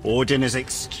 Odin is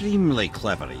extremely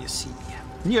clever, you see.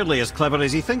 Nearly as clever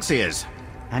as he thinks he is.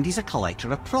 And he's a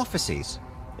collector of prophecies.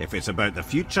 If it's about the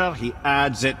future, he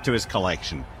adds it to his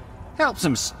collection. Helps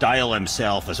him style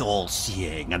himself as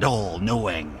all-seeing and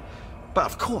all-knowing. But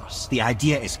of course, the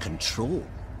idea is control.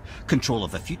 Control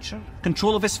of the future,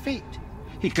 control of his fate.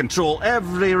 He'd control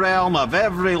every realm of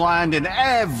every land in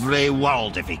every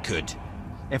world if he could.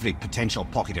 Every potential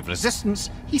pocket of resistance,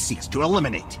 he seeks to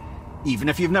eliminate. Even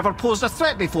if you've never posed a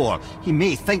threat before, he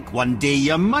may think one day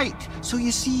you might. So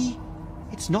you see,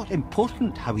 it's not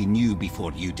important how he knew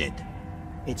before you did.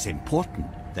 It's important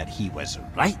that he was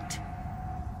right.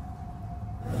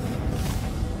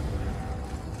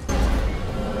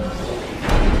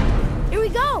 Here we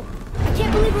go! I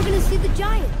can't believe we're gonna see the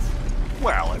giants.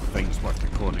 Well, if things work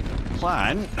according to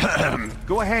plan,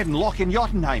 go ahead and lock in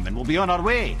Jotunheim and we'll be on our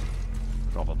way.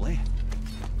 Probably.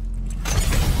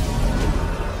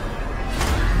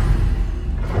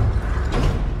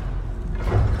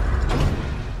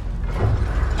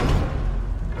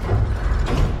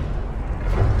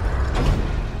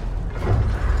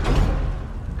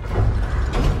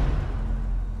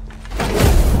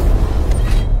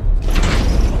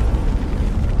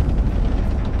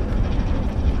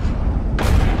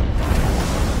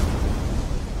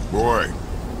 Boy,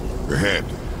 ahead.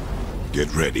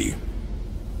 Get ready.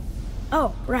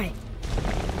 Oh, right.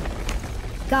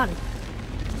 Got it.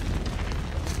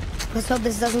 Let's hope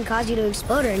this doesn't cause you to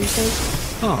explode or anything.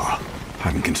 Oh,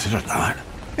 hadn't considered that.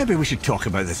 Maybe we should talk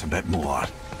about this a bit more.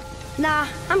 Nah,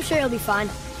 I'm sure you'll be fine.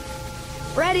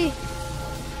 Ready?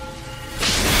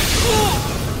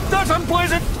 Oh, that's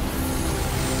unpleasant!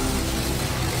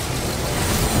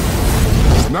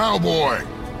 Now, boy!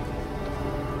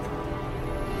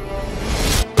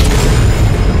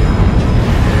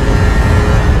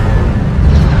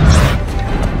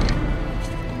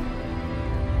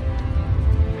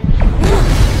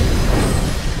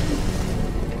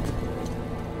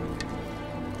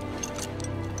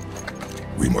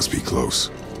 We must be close.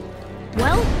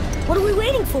 Well, what are we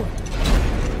waiting for?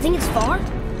 Think it's far?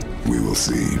 We will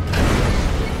see.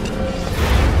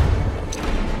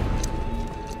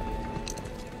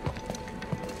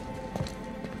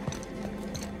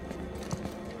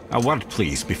 A word,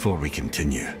 please, before we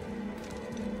continue.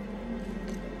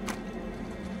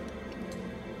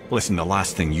 Listen, the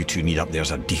last thing you two need up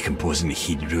there's a decomposing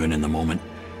heat ruin in the moment.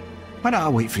 Why don't I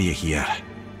wait for you here?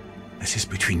 This is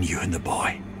between you and the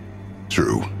boy.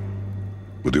 True.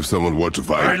 But if someone were to My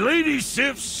fight... lady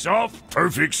Sif's soft,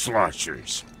 perfect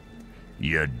sloshers.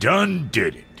 You done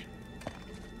did it.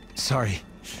 Sorry.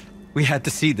 We had to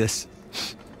see this.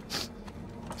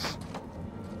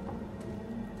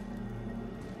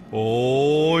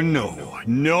 Oh, no.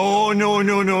 No, no,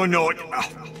 no, no, no.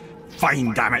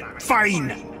 Fine, damn it.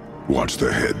 Fine! Watch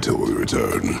the head till we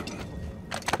return.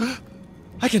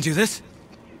 I can do this.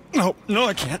 No, no,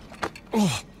 I can't.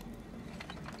 Oh.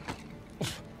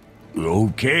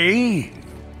 Okay.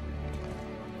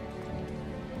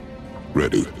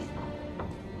 Ready.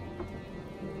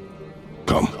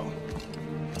 Come.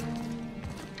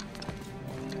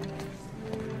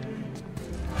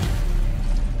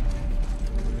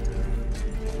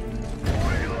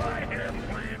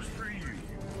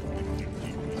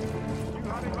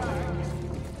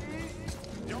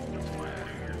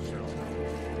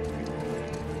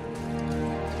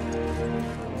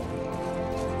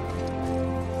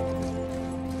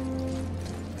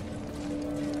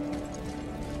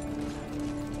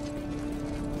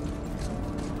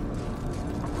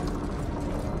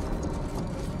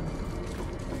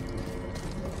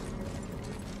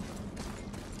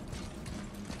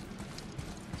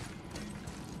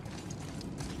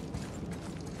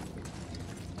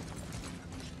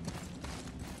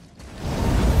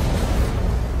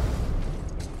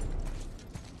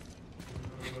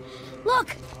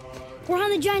 Look! We're on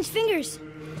the giant's fingers.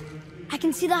 I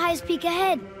can see the highest peak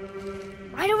ahead.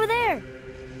 Right over there.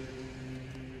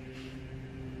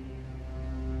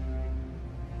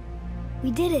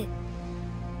 We did it.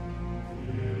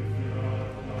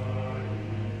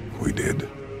 We did.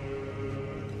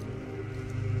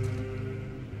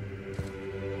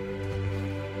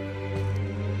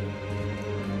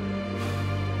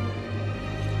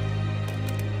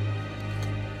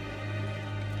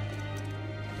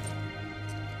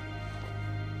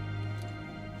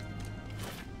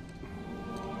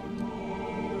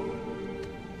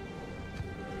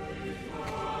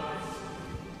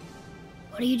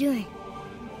 What are you doing?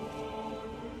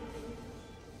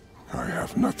 I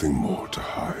have nothing more to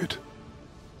hide.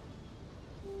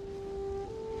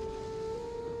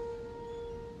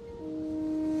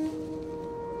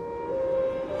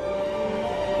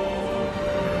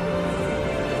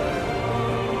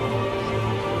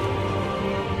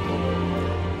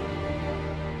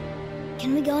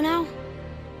 Can we go now?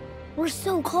 We're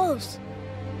so close.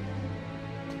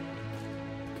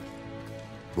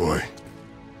 Boy,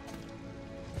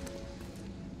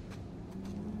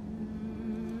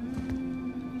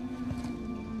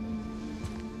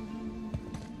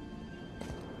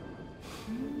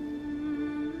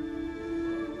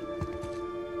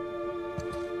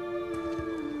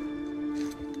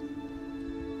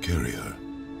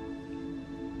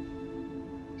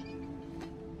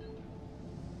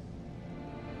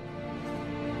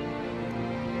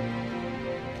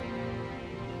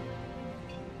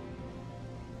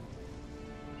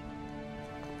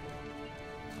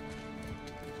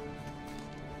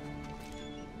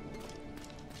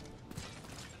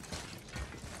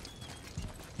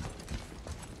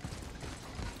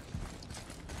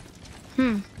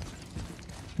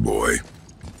 Boy,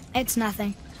 It's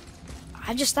nothing.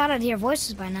 I just thought I'd hear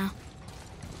voices by now.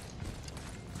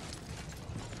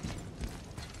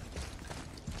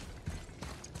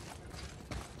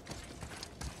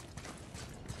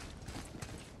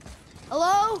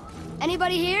 Hello?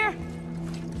 Anybody here?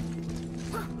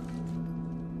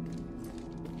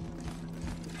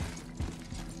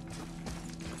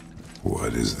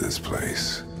 what is this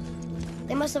place?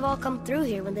 They must have all come through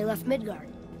here when they left Midgard.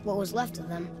 What was left of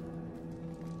them.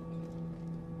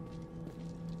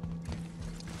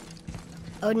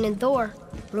 Odin and Thor,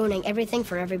 ruining everything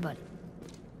for everybody.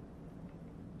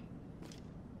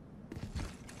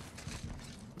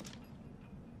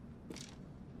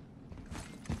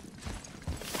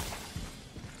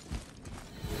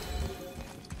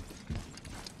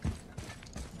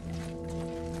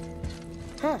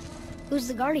 Huh. Who's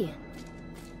the Guardian?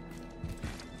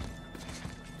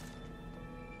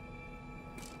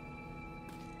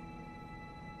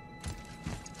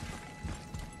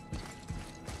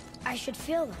 I should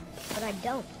feel them, but I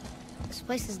don't. This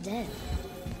place is dead.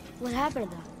 What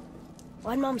happened to them?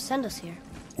 Why'd Mom send us here?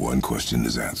 One question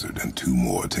is answered and two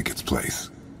more take its place.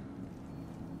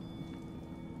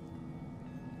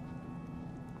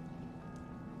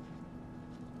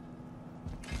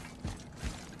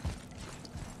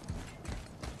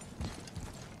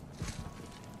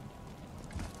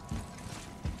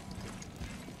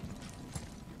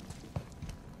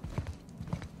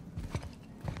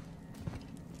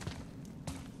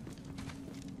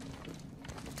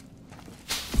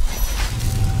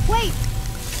 Wait!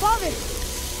 Father!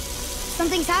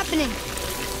 Something's happening.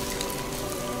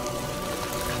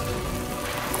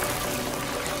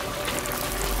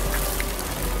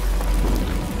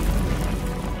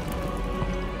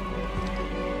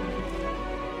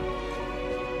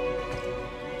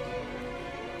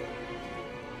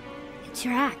 It's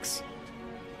your axe.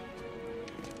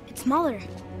 It's Mother.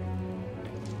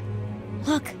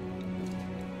 Look.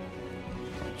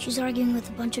 She's arguing with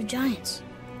a bunch of giants.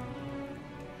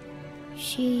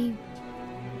 She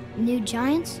knew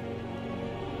giants?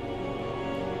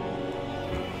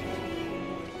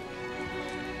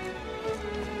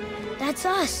 That's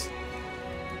us.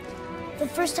 The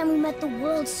first time we met the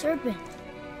world serpent.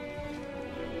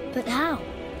 But how?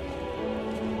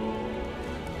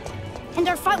 And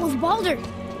our fight with Baldur.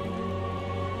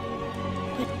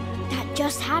 But that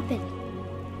just happened.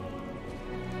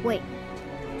 Wait.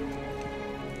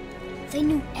 They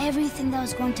knew everything that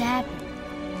was going to happen.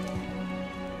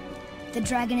 The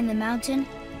dragon in the mountain,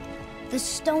 the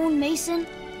stone mason,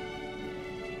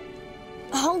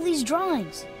 all these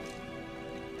drawings.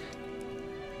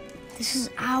 This is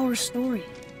our story.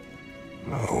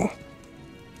 No.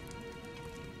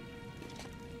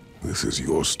 This is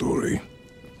your story.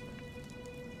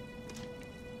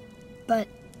 But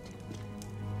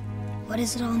what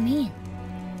does it all mean?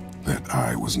 That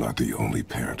I was not the only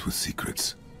parent with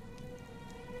secrets.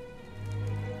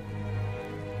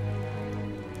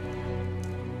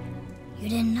 You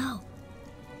didn't know.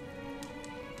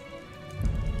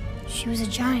 She was a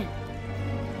giant.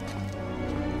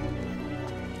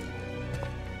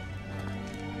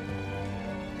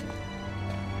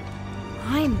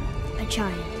 I'm a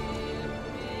giant.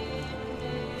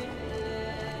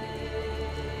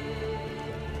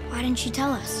 Why didn't she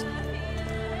tell us?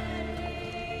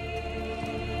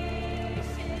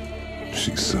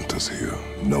 She sent us here,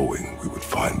 knowing we would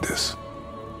find this.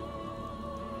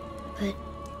 But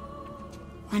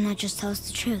why not just tell us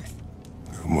the truth?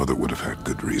 Your mother would have had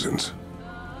good reasons.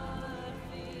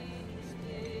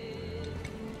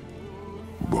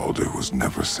 Baldur was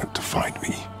never sent to find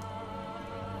me.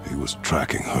 He was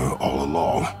tracking her all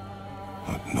along,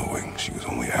 not knowing she was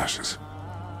only ashes.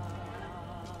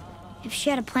 If she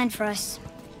had a plan for us,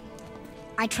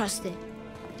 I trust it.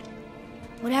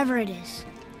 Whatever it is.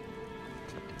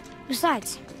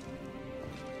 Besides,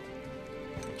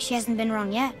 she hasn't been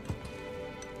wrong yet.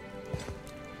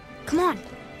 Come on.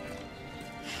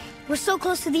 We're so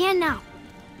close to the end now.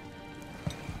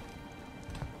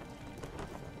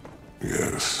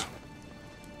 Yes.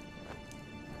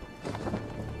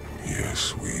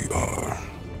 Yes, we are.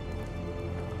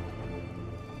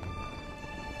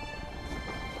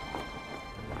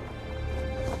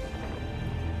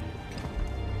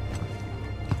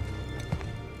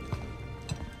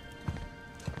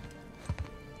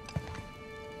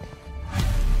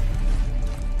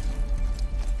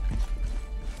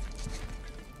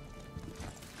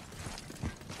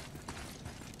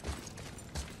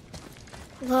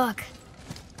 Look,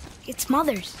 it's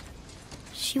Mother's.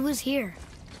 She was here.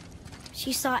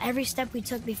 She saw every step we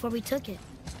took before we took it.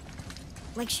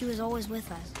 Like she was always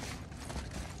with us.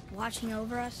 watching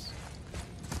over us,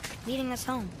 leading us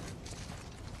home.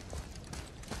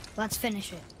 Let's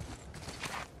finish it.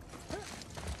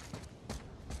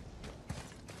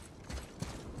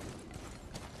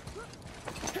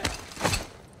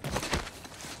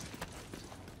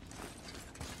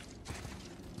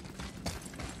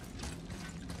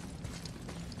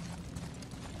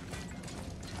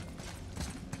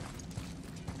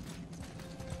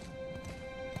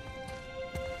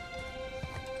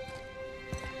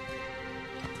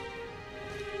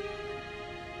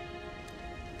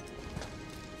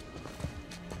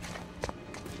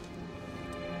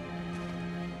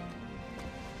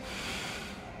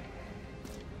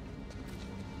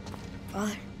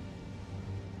 Father?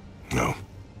 No.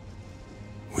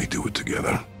 We do it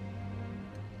together.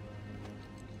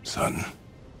 Son.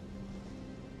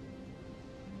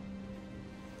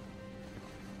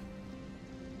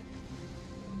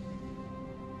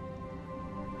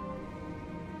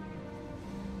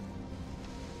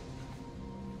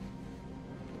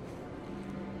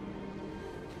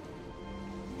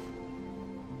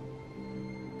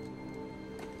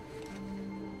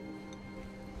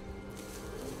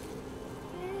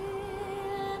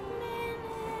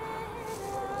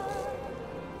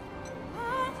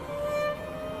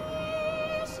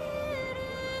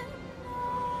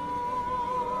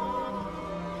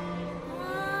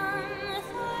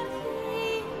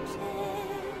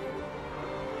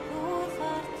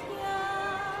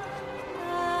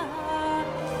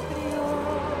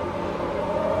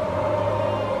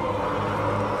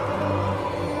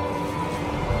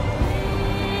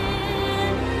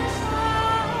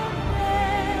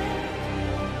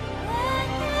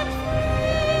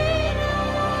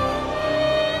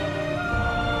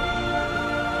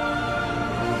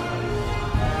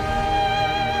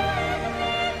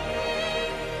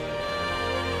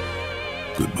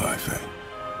 Goodbye, Faye.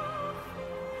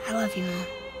 I love you, Mom.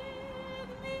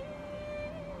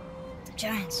 The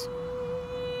giants.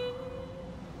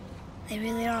 They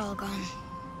really are all gone.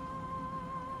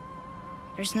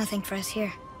 There's nothing for us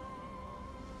here.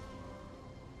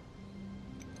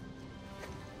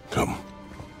 Come.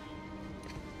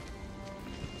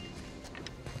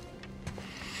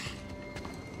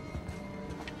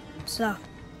 So,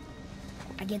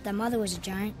 I get that Mother was a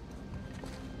giant,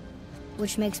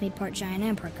 which makes me part giant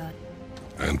and part god.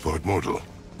 And part mortal.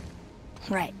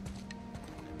 Right.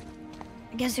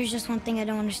 I guess there's just one thing I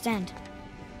don't understand.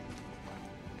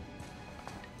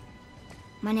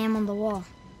 My name on the wall.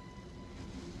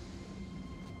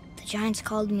 The giants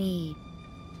called me...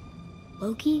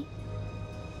 Loki?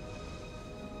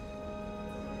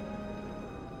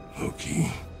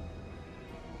 Loki.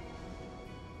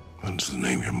 That's the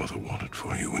name your mother wanted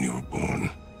for you when you were born.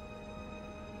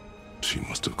 She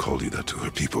must have called you that to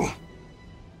her people.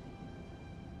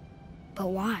 But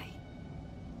why?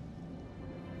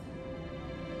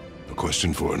 A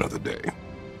question for another day.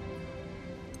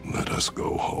 Let us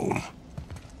go home.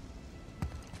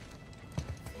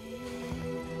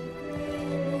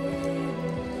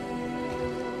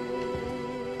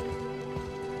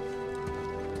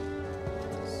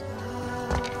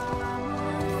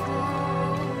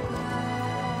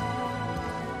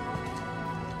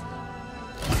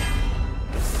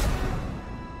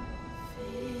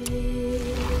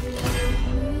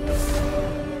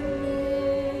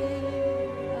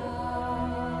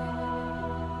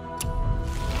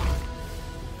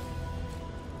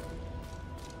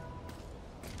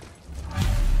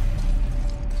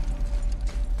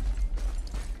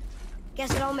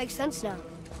 Guess it all makes sense now.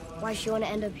 Why she want to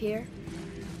end up here?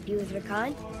 Be with her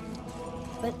kind?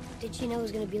 But did she know it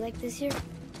was going to be like this here?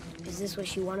 Is this what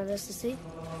she wanted us to see?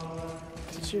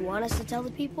 Did she want us to tell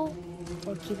the people?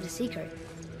 Or keep it a secret?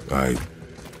 I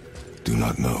do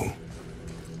not know.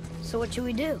 So what should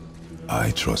we do? I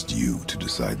trust you to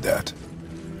decide that.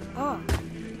 Oh.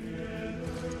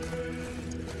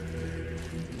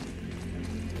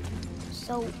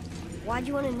 So, why'd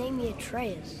you want to name me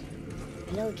Atreus?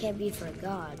 I know it can't be for a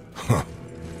god. Huh.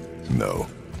 No.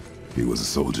 He was a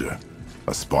soldier.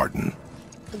 A Spartan.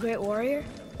 A great warrior?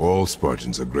 All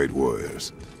Spartans are great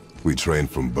warriors. We trained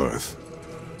from birth.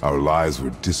 Our lives were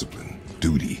discipline,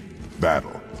 duty,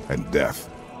 battle, and death.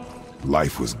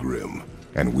 Life was grim,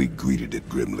 and we greeted it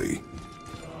grimly.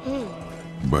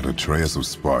 But Atreus of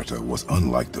Sparta was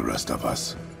unlike the rest of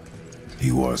us.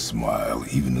 He wore a smile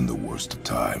even in the worst of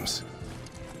times.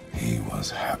 He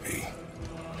was happy.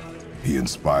 He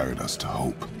inspired us to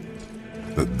hope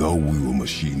that though we were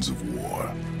machines of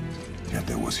war, yet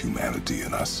there was humanity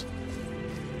in us.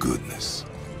 Goodness.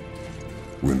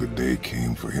 When the day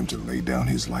came for him to lay down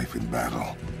his life in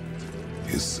battle,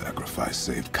 His sacrifice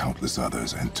saved countless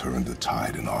others and turned the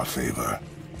tide in our favor.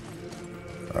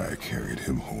 I carried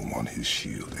him home on his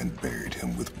shield and buried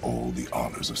him with all the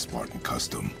honors of Spartan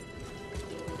custom.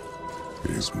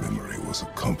 His memory was a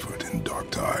comfort in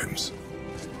dark times.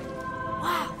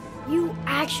 Wow, you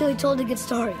actually told a good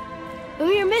story.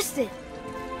 We missed it.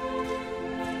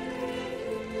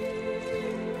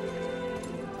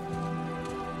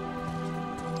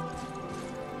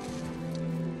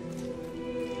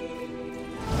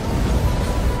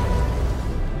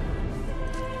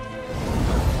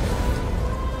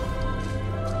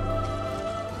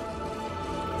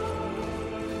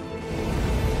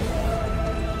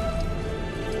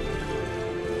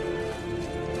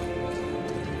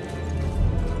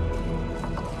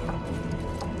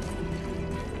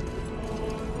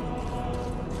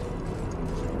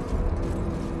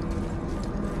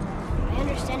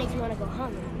 If you want to go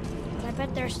home, but I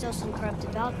bet there are still some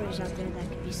corrupted Valkyries out there that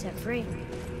could be set free.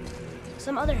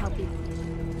 Some other help people.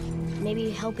 Maybe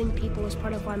helping people was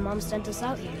part of why Mom sent us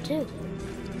out here, too.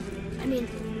 I mean,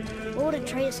 what would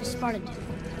Atreus of Sparta do?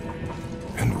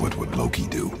 And what would Loki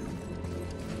do?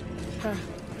 Huh.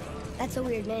 That's a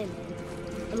weird name.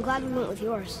 I'm glad we went with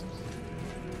yours.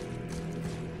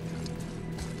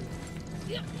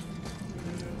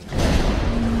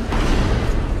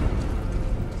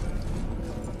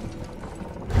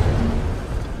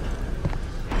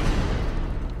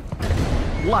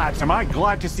 Lads, am I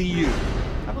glad to see you.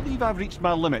 I believe I've reached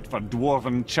my limit for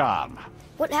dwarven charm.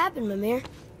 What happened, Mimir?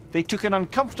 They took an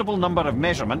uncomfortable number of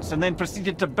measurements and then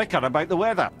proceeded to bicker about the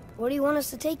weather. Where do you want us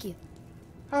to take you?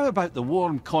 How about the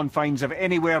warm confines of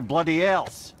anywhere bloody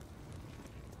else?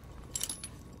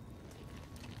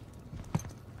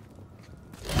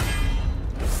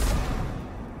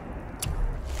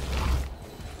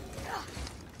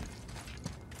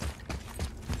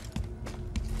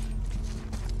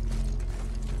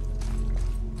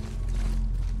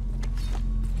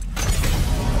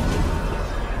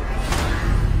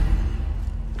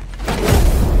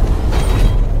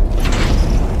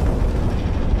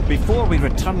 Before we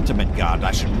return to Midgard,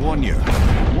 I should warn you.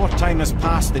 More time has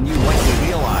passed than you likely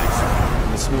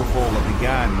realize. The snowfall that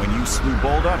began when you slew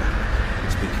Baldur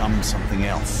has become something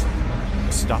else.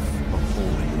 The stuff of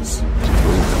holdings.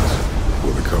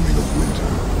 For the coming of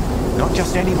winter. Not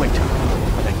just any winter,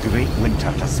 but a great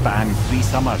winter to span 3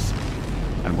 summers.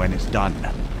 And when it's done,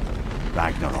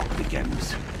 Ragnarok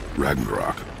begins.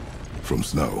 Ragnarok? From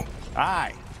snow?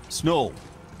 Aye, snow.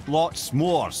 Lots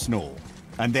more snow.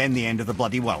 And then the end of the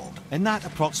bloody world. In that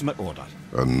approximate order.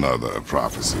 Another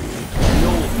prophecy.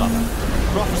 No, brother.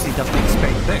 Prophecy doesn't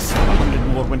expect this.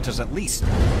 100 more winters at least.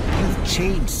 You've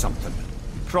changed something.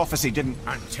 Prophecy didn't...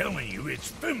 I'm telling you, it's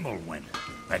Fimbulwinter.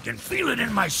 I can feel it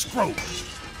in my scrotum.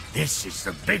 This is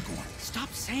the big one. Stop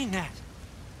saying that.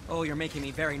 Oh, you're making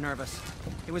me very nervous.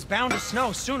 It was bound to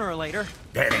snow sooner or later.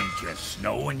 That ain't just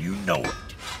snow, and you know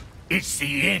it. It's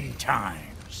the end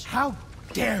times. How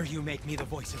dare you make me the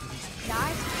voice of reason?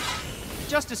 Guys,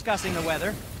 just discussing the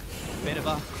weather. Bit of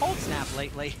a cold snap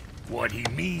lately. What he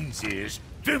means is,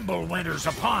 Fimbulwinter's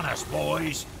upon us,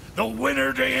 boys. The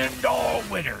winter to end all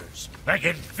winters. I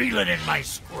can feel it in my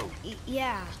scrotum.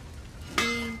 Yeah.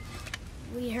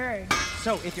 We heard.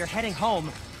 So, if you're heading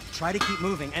home, try to keep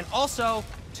moving, and also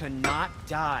to not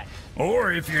die.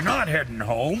 Or if you're not heading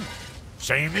home,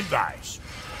 same advice.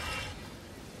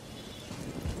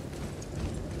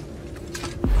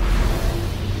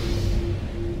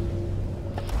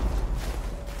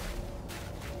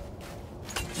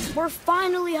 We're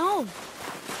finally home.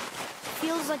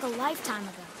 Feels like a lifetime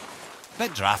ago.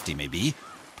 Bit drafty, maybe.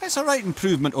 But it's a right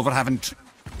improvement over having...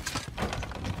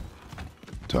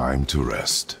 Time to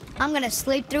rest. I'm gonna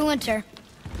sleep through winter.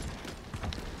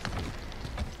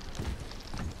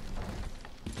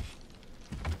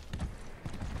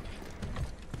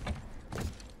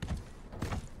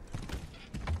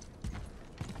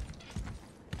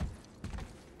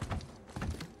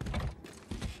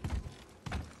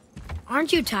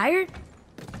 Aren't you tired?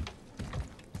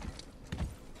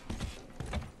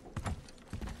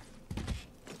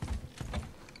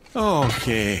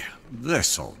 Okay,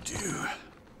 this'll do.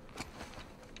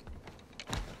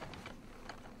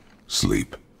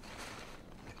 Sleep.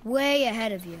 Way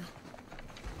ahead of you.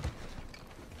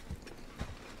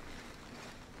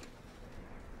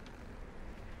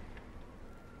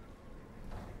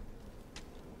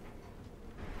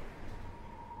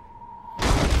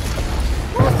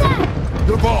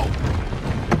 The ball!